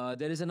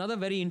there is another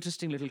very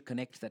interesting little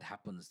connect that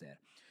happens there.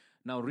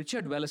 Now,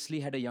 Richard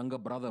Wellesley had a younger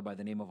brother by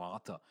the name of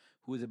Arthur,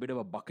 who was a bit of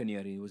a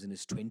buccaneer. He was in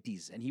his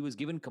 20s, and he was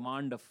given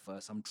command of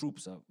some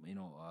troops,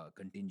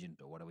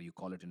 contingent, or whatever you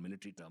call it in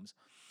military terms.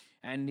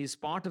 And he's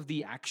part of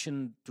the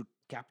action to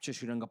capture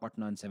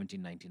Srirangapatna in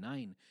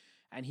 1799.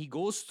 And he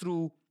goes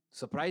through,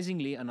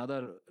 surprisingly,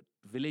 another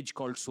village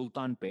called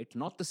Sultanpet,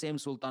 not the same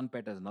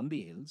Sultanpet as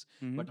Nandi Hills,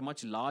 but a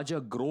much larger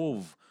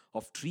grove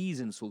of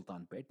trees in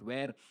Sultanpet,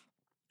 where,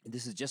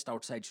 this is just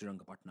outside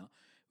Srirangapatna,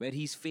 where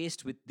he's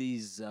faced with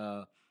these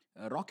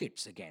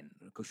rockets again,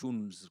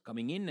 Kushuns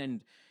coming in,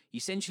 and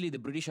essentially the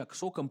British are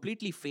so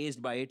completely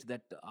fazed by it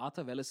that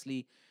Arthur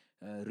Wellesley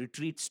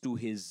retreats to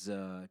his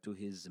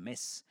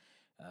mess.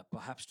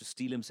 perhaps to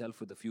steal himself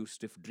with a few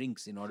stiff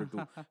drinks in order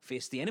to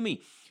face the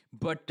enemy.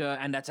 But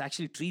and that's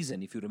actually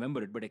treason, if you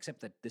remember it. But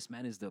except that this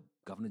man is the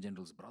Governor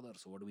General's brother,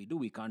 so what do?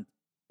 We can't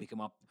pick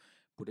him up,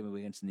 put him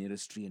against the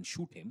nearest tree, and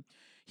shoot him.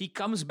 He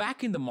comes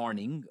back in the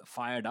morning,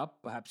 fired up,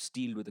 perhaps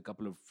steeled with a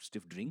couple of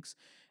stiff drinks,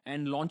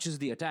 and launches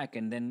the attack,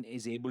 and then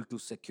is able to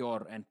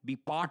secure and be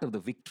part of the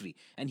victory.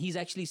 And he's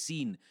actually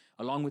seen,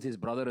 along with his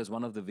brother, as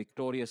one of the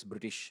victorious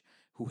British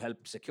who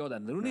helped secure that.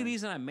 And the only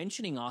reason I'm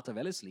mentioning Arthur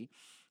Wellesley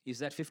is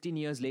that 15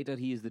 years later,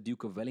 he is the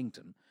Duke of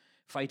Wellington,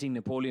 fighting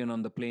Napoleon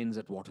on the plains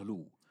at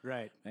Waterloo.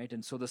 Right. Right.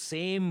 And so the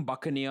same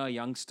buccaneer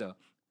youngster,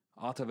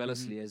 Arthur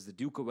Wellesley, as the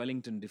Duke of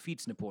Wellington,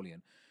 defeats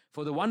Napoleon.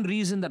 For the one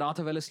reason that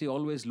Arthur Wellesley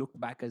always looked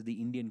back as the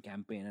Indian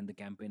campaign and the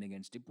campaign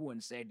against Tipu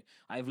and said,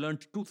 I've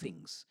learned two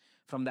things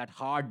from that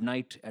hard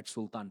night at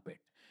Sultan Pet.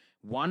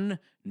 One,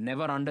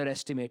 never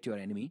underestimate your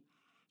enemy.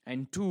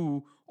 And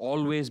two,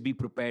 always be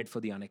prepared for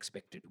the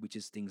unexpected, which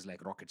is things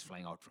like rockets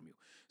flying out from you.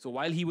 So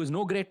while he was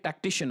no great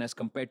tactician as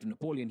compared to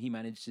Napoleon, he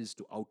manages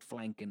to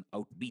outflank and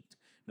outbeat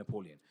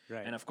Napoleon.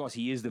 Right. And of course,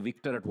 he is the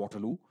victor at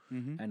Waterloo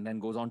and then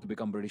goes on to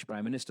become British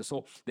Prime Minister.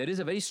 So there is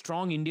a very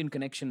strong Indian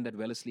connection that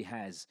Wellesley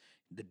has,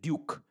 the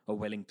Duke of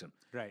Wellington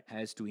Right.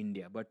 has to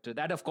India. But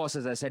that, of course,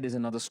 as I said, is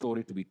another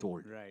story to be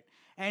told. Right.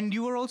 And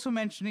you were also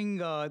mentioning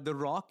the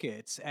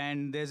rockets,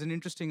 and there's an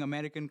interesting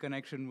American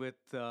connection with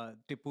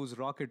Tipu's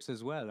rockets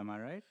as well. Am I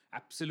right?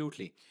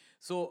 Absolutely.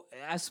 So,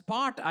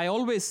 I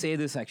always say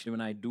this actually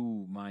when I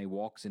do my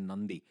walks in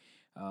Nandi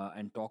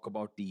and talk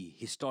about the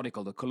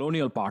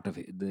colonial part of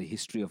the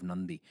history of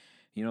Nandi.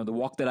 You know, the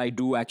walk that I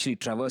do actually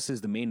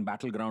traverses the main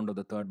battleground of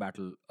the third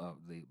battle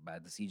by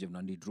the siege of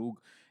Nandi Drug,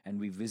 and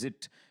we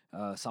visit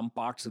some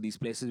parts of these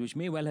places which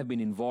may well have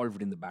been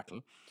involved in the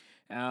battle.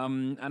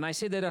 And I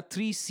say there are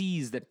three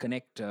seas that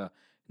connect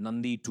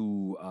Nandi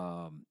to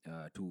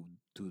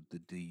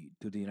the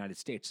United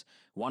States.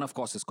 One, of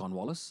course, is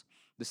Cornwallis.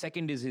 The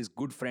second is his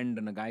good friend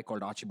and a guy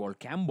called Archibald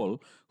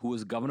Campbell, who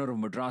was governor of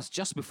Madras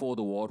just before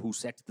the war, who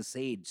set the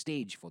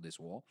stage for this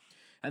war.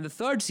 And the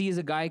third sea is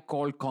a guy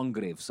called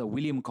Congreve, Sir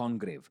William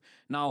Congreve.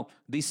 Now,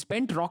 the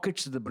spent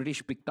rockets the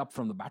British picked up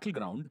from the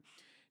battleground,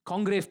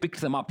 Congreve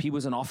picked them up. He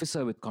was an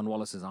officer with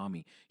Cornwallis's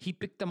army. He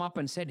picked them up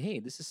and said, hey,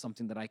 this is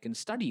something that I can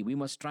study. We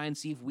must try and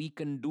see if we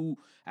can do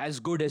as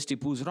good as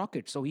Tipu's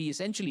rocket. So he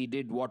essentially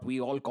did what we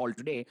all call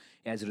today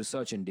as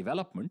research and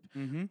development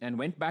and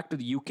went back to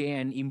the UK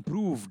and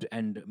improved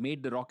and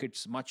made the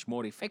rockets much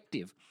more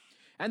effective.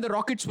 And the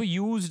rockets were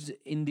used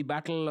in the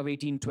Battle of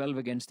 1812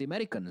 against the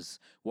Americans.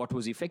 What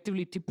was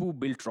effectively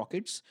Tipu-built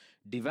rockets,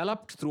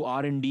 developed through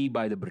R&D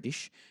by the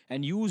British,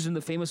 and used in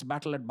the famous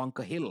battle at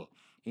Bunker Hill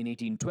in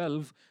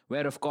 1812,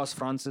 where, of course,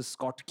 Francis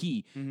Scott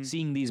Key,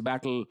 seeing these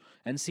battle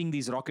and seeing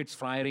these rockets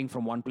firing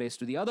from one place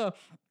to the other,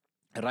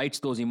 writes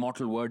those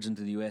immortal words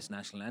into the US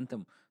national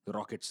anthem, the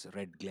rocket's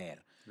red glare.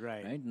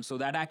 Right. And so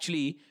that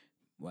actually,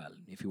 well,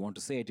 if you want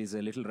to say it, is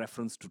a little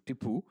reference to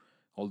Tipu,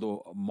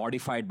 although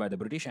modified by the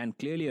British, and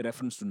clearly a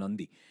reference to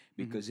Nandi,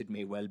 because it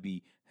may well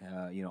be,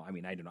 I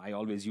don't know. I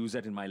always use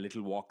that in my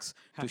little walks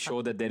to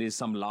show that there is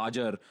some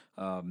larger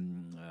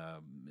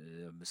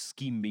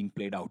scheme being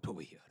played out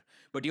over here.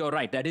 But you're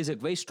right, that is a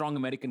very strong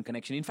American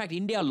connection. In fact,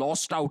 India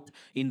lost out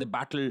in the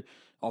battle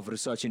of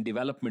research and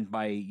development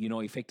by,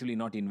 effectively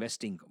not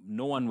investing.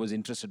 No one was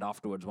interested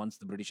afterwards. Once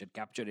the British had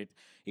captured it,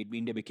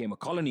 India became a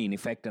colony in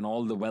effect, and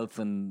all the wealth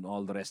and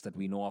all the rest that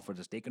we know of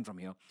was taken from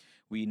here.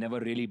 We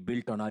never really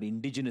built on our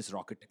indigenous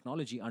rocket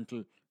technology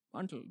until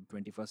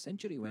 21st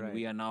century, when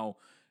we are now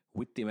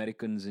with the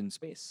Americans in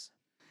space.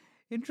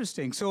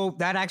 Interesting. So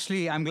that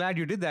actually, I'm glad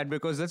you did that,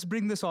 because let's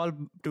bring this all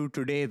to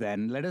today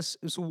then.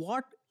 So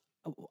what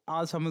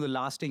are some of the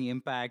lasting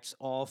impacts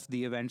of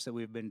the events that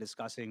we've been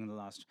discussing in the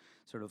last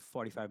sort of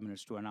 45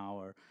 minutes to an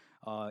hour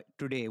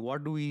today?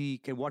 What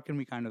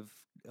could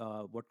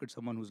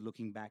someone who's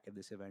looking back at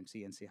this event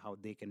see and say how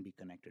they can be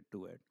connected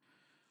to it?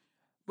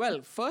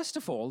 Well, first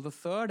of all, the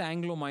Third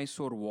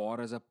Anglo-Mysore War,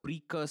 as a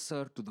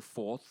precursor to the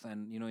Fourth,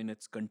 and in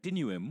its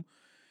continuum,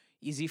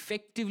 is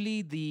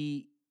effectively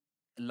the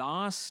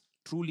last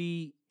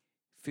truly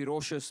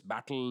ferocious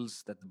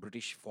battles that the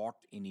British fought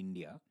in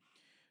India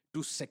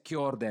to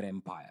secure their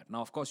empire.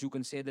 Now, of course, you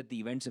can say that the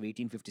events of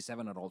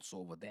 1857 are also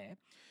over there.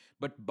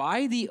 But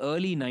by the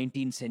early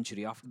 19th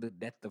century, after the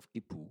death of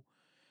Tipu,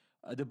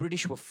 the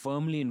British were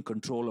firmly in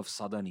control of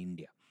southern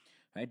India.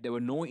 Right? There were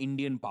no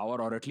Indian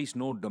power, or at least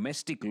no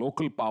domestic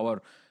local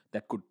power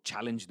that could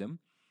challenge them.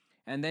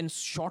 And then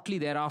shortly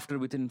thereafter,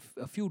 within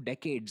a few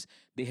decades,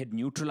 they had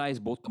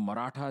neutralized both the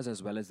Marathas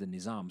as well as the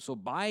Nizam. So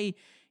by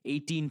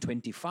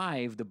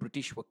 1825, the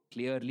British were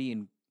clearly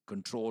in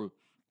control.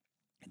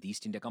 The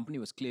East India Company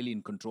was clearly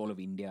in control of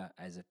India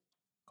as an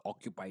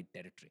occupied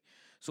territory.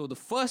 So the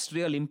first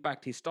real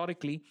impact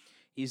historically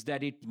is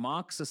that it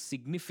marks a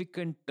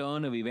significant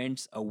turn of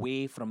events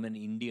away from an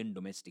Indian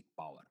domestic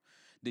power.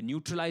 The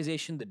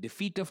neutralization, the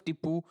defeat of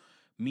Tipu,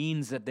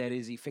 means that there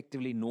is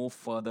effectively no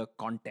further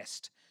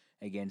contest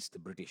against the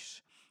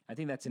British. I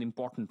think that's an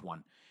important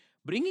one.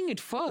 Bringing it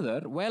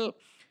further, well,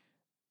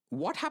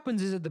 what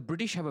happens is that the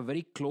British have a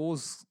very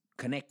close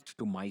connect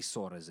to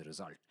Mysore as a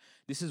result.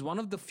 This is one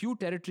of the few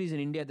territories in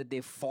India that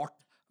they fought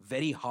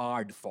very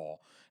hard for.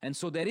 And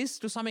so there is,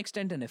 to some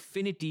extent, an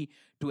affinity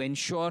to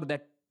ensure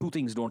that two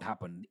things don't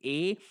happen.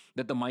 A,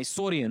 that the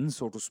Mysoreans,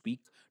 so to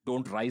speak,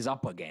 don't rise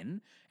up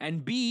again.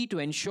 And B, to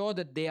ensure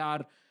that they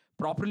are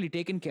properly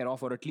taken care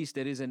of, or at least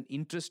there is an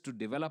interest to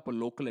develop a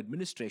local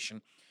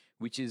administration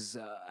which is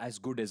as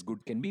good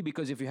can be.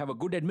 Because if you have a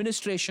good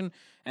administration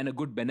and a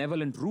good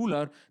benevolent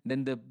ruler,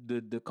 then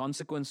the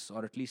consequence,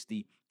 or at least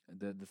the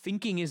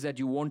thinking is that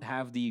you won't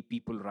have the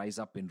people rise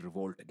up in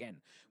revolt again,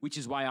 which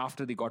is why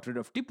after they got rid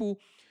of Tipu,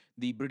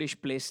 the British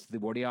placed the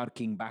Wadiyar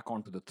king back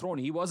onto the throne.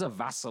 He was a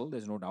vassal,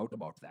 there's no doubt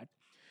about that.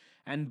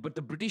 But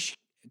the British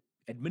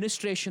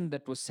administration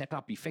that was set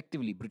up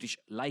effectively,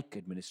 British-like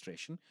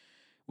administration,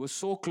 was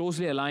so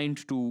closely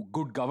aligned to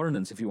good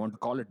governance, if you want to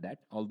call it that,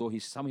 although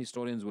some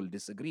historians will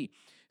disagree,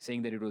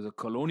 saying that it was a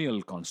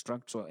colonial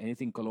construct, so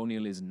anything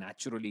colonial is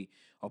naturally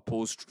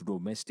opposed to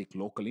domestic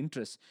local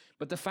interests.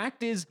 But the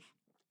fact is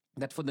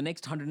that for the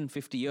next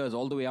 150 years,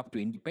 all the way up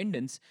to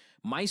independence,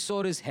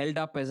 Mysore is held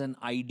up as an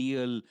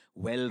ideal,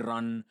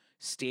 well-run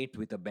state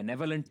with a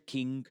benevolent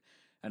king,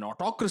 an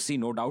autocracy,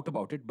 no doubt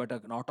about it, but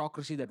an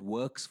autocracy that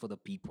works for the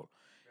people.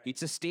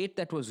 It's a state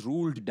that was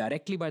ruled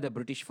directly by the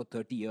British for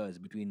 30 years,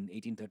 between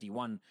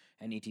 1831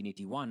 and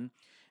 1881.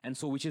 And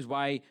so, which is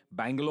why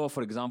Bangalore,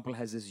 for example,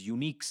 has this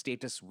unique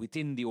status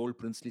within the old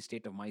princely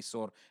state of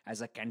Mysore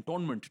as a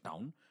cantonment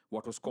town.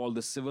 What was called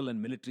the civil and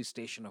military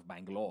station of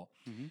Bangalore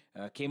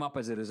came up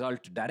as a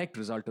direct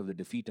result of the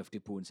defeat of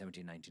Tipu in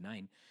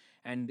 1799.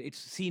 And it's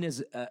seen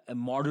as a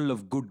model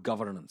of good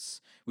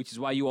governance, which is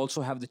why you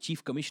also have the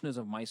chief commissioners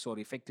of Mysore,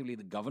 effectively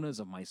the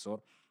governors of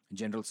Mysore,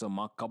 General Sir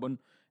Mark Cubbon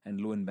and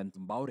Lewin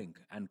Bentham Bowring,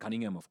 and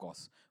Cunningham, of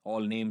course,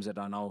 all names that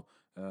are now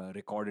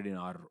recorded in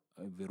our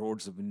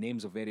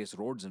names of various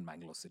roads in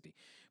Bangalore city.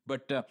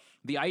 But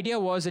the idea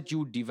was that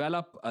you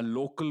develop a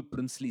local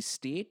princely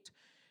state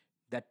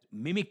that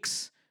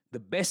mimics the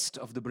best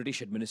of the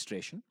British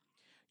administration.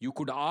 You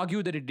could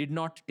argue that it did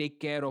not take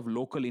care of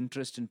local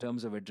interest in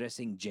terms of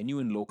addressing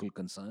genuine local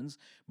concerns,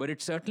 but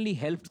it certainly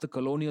helped the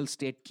colonial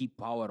state keep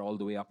power all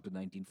the way up to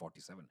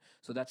 1947.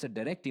 So that's a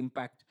direct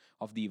impact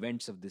of the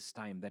events of this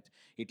time, that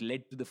it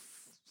led to the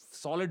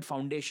solid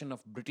foundation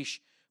of British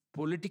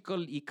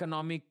political,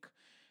 economic,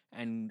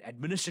 and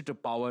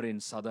administrative power in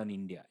southern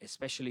India,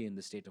 especially in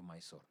the state of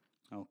Mysore.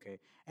 Okay.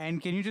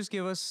 And can you just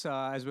give us,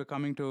 as we're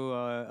coming to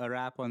a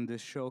wrap on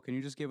this show, can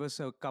you just give us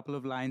a couple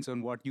of lines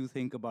on what you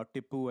think about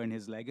Tipu and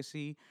his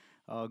legacy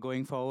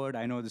going forward?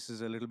 I know this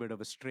is a little bit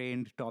of a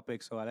strained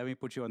topic, so let me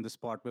put you on the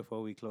spot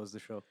before we close the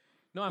show.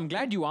 No, I'm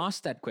glad you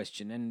asked that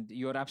question, and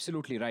you're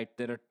absolutely right.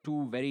 There are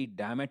two very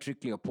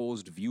diametrically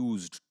opposed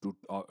views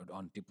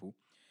on Tipu.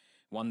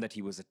 One, that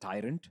he was a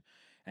tyrant,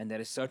 and there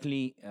is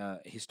certainly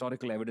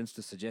historical evidence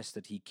to suggest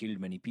that he killed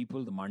many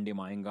people. The Mandya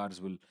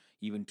Mayangars will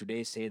even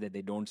today say that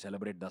they don't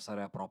celebrate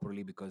Dasara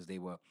properly because they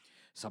were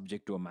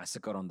subject to a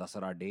massacre on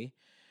Dasara day.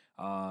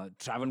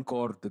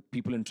 Travancore, the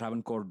people in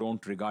Travancore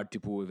don't regard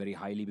Tipu very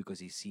highly because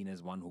he's seen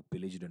as one who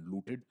pillaged and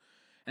looted.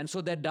 And so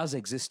there does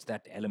exist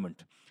that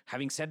element.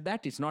 Having said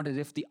that, it's not as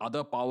if the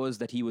other powers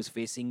that he was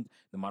facing,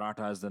 the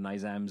Marathas, the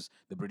Nizams,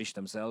 the British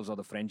themselves, or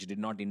the French, did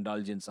not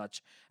indulge in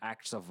such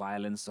acts of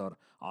violence or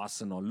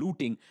arson or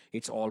looting.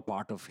 It's all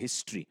part of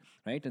history,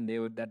 right? And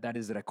that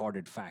is a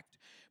recorded fact.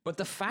 But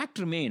the fact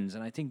remains,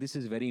 and I think this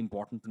is very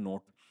important to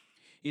note,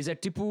 is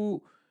that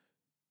Tipu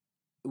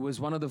was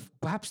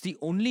perhaps the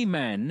only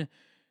man,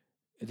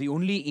 the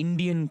only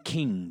Indian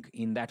king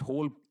in that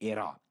whole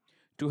era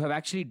to have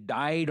actually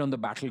died on the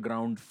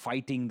battleground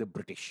fighting the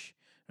British,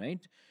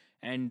 right?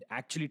 And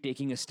actually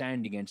taking a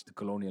stand against the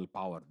colonial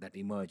power that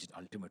emerged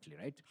ultimately,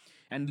 right?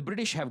 And the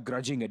British have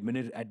grudging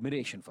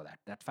admiration for that.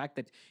 That fact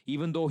that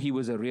even though he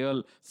was a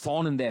real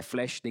thorn in their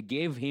flesh, they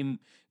gave him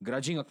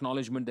grudging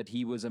acknowledgement that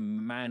he was a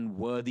man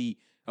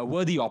a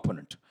worthy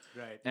opponent.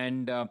 Right.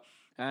 And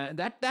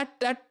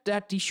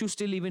that issue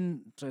still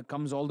even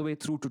comes all the way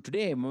through to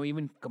today.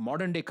 Even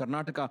modern day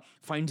Karnataka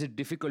finds it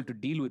difficult to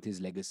deal with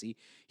his legacy.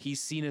 He's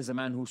seen as a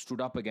man who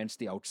stood up against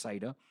the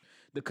outsider.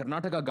 The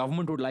Karnataka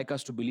government would like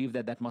us to believe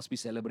that must be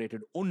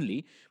celebrated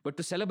only, but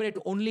to celebrate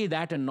only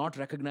that and not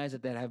recognize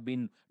that there have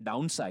been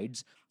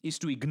downsides is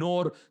to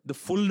ignore the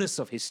fullness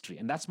of history.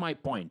 And that's my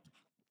point.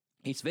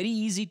 It's very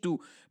easy to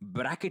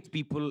bracket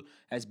people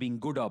as being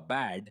good or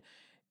bad.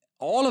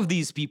 All of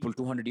these people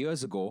 200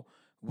 years ago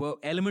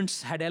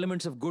had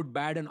elements of good,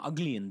 bad, and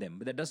ugly in them.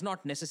 But that does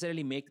not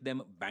necessarily make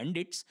them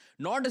bandits,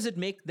 nor does it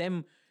make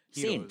them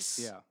saints.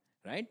 Yeah.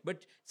 Right?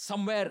 But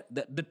somewhere,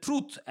 the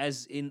truth,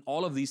 as in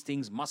all of these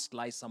things, must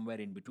lie somewhere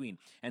in between.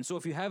 And so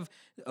if you have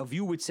a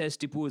view which says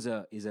Tipu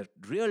is a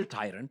real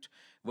tyrant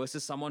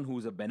versus someone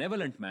who's a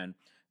benevolent man,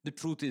 the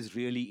truth is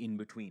really in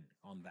between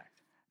on that.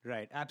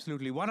 Right,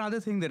 absolutely. One other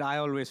thing that I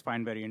always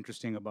find very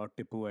interesting about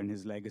Tipu and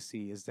his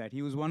legacy is that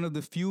he was one of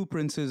the few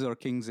princes or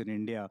kings in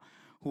India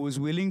who was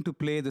willing to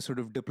play the sort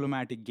of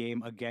diplomatic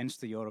game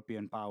against the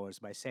European powers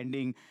by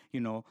sending,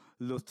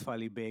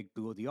 Lutf Beg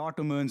to the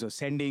Ottomans, or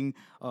sending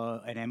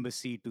an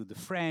embassy to the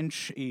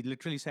French. He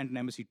literally sent an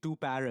embassy to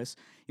Paris.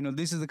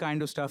 This is the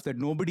kind of stuff that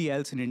nobody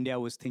else in India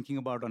was thinking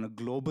about on a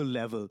global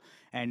level.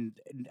 And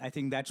I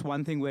think that's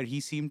one thing where he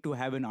seemed to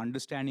have an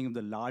understanding of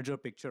the larger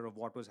picture of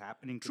what was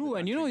happening to the True,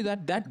 and country.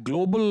 that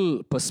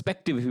global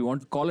perspective, if you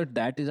want to call it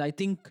that, is, I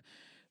think,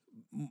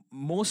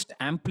 most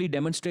amply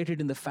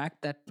demonstrated in the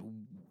fact that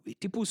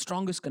Tipu's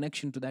strongest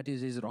connection to that is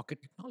his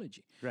rocket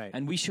technology, Right.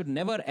 and we should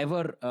never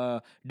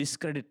ever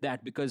discredit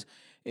that, because,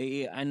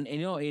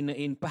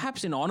 in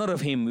perhaps in honor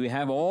of him, we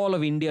have all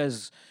of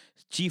India's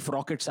chief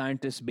rocket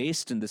scientists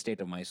based in the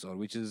state of Mysore,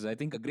 which is, I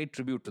think, a great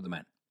tribute to the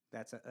man.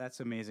 That's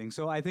amazing.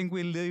 So I think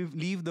we'll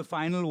leave the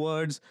final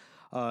words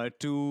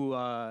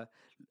to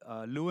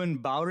Lewin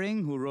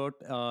Bowring,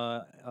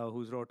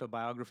 who's wrote a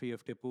biography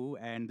of Tipu,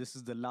 and this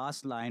is the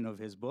last line of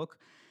his book.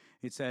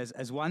 It says,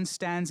 "As one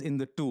stands in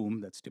the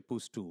tomb," that's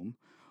Tipu's tomb,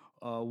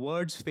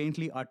 words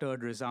faintly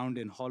uttered resound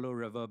in hollow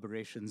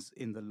reverberations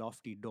in the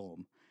lofty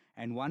dome,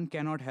 and one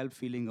cannot help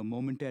feeling a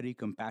momentary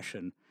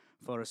compassion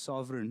for a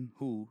sovereign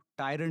who,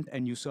 tyrant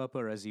and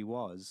usurper as he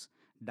was,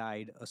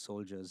 died a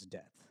soldier's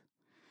death.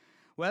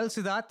 Well,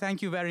 Siddharth,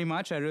 thank you very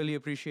much. I really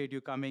appreciate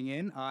you coming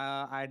in.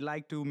 I'd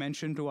like to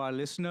mention to our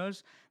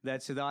listeners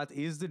that Siddharth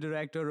is the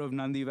director of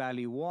Nandi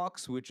Valley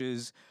Walks, which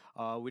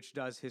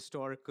does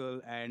historical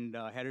and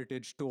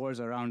heritage tours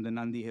around the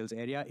Nandi Hills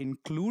area,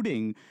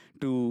 including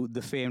to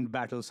the famed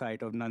battle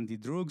site of Nandi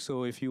Drug.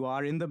 So if you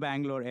are in the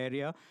Bangalore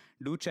area,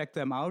 do check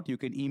them out. You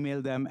can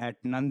email them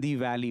at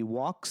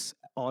nandivalley.walks,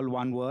 all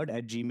one word,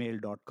 at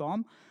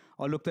gmail.com.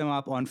 Or look them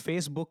up on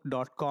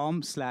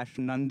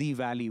facebook.com/Nandi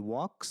Valley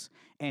Walks,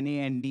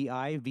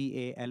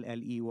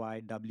 NandiValley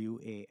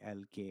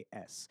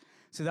Walks.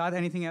 Siddharth,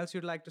 anything else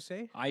you'd like to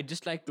say? I'd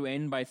just like to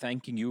end by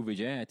thanking you,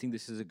 Vijay. I think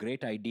this is a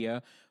great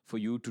idea for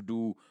you to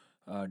do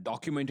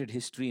documented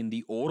history in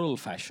the oral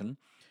fashion,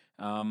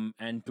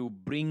 and to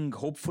bring,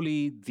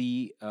 hopefully,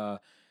 the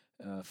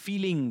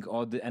feeling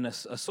or an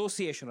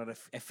association or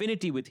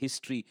affinity with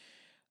history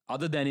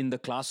other than in the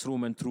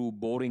classroom and through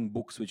boring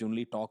books which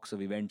only talks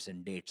of events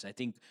and dates. I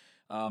think,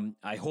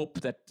 I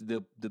hope that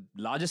the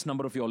largest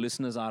number of your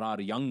listeners are our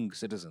young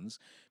citizens,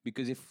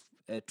 because if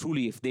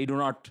they do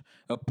not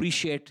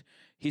appreciate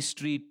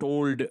history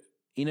told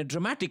in a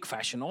dramatic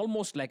fashion,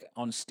 almost like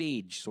on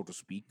stage, so to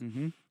speak,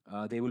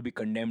 they will be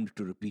condemned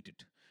to repeat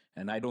it.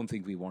 And I don't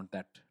think we want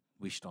that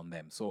wished on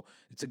them. So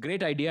it's a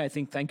great idea. I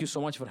think, thank you so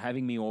much for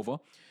having me over.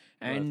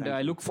 And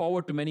I look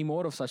forward to many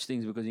more of such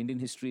things, because Indian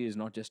history is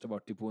not just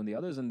about Tipu and the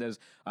others. And there's,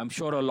 I'm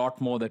sure, a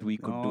lot more that we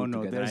could do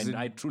together. And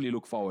I truly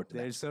look forward to that.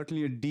 There's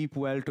certainly a deep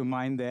well to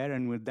mine there.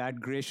 And with that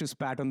gracious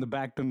pat on the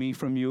back to me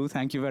from you,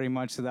 thank you very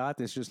much,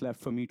 Siddharth. It's just left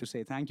for me to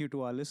say thank you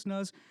to our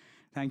listeners.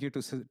 Thank you to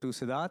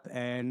Siddharth.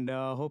 And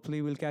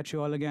hopefully we'll catch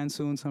you all again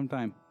soon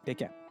sometime. Take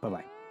care.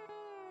 Bye-bye.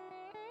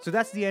 So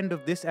that's the end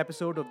of this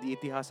episode of the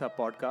Itihasa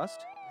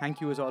podcast.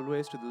 Thank you as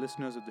always to the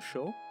listeners of the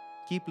show.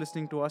 Keep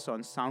listening to us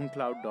on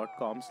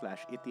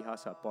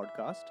soundcloud.com/Itihasa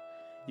podcast.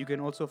 You can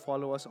also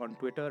follow us on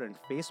Twitter and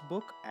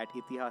Facebook at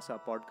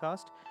Itihasa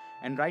podcast,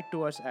 and write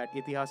to us at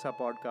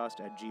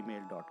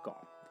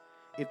itihasapodcast@gmail.com.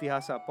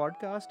 Itihasa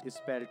podcast is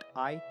spelled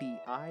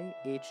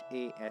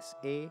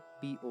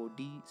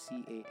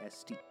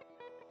ITIHASAPODCAST.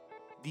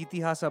 The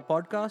Itihasa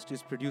podcast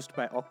is produced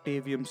by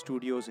Octavium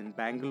Studios in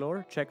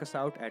Bangalore. Check us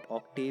out at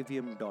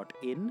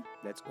octavium.in.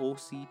 That's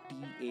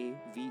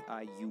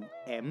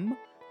OCTAVIUM.in.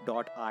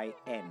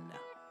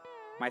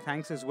 My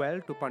thanks as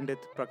well to Pandit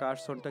Prakash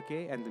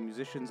Sontake and the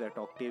musicians at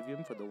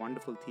Octavium for the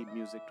wonderful theme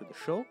music to the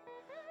show.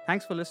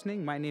 Thanks for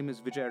listening. My name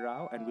is Vijay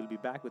Rao, and we'll be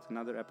back with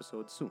another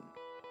episode soon.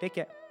 Take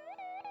care.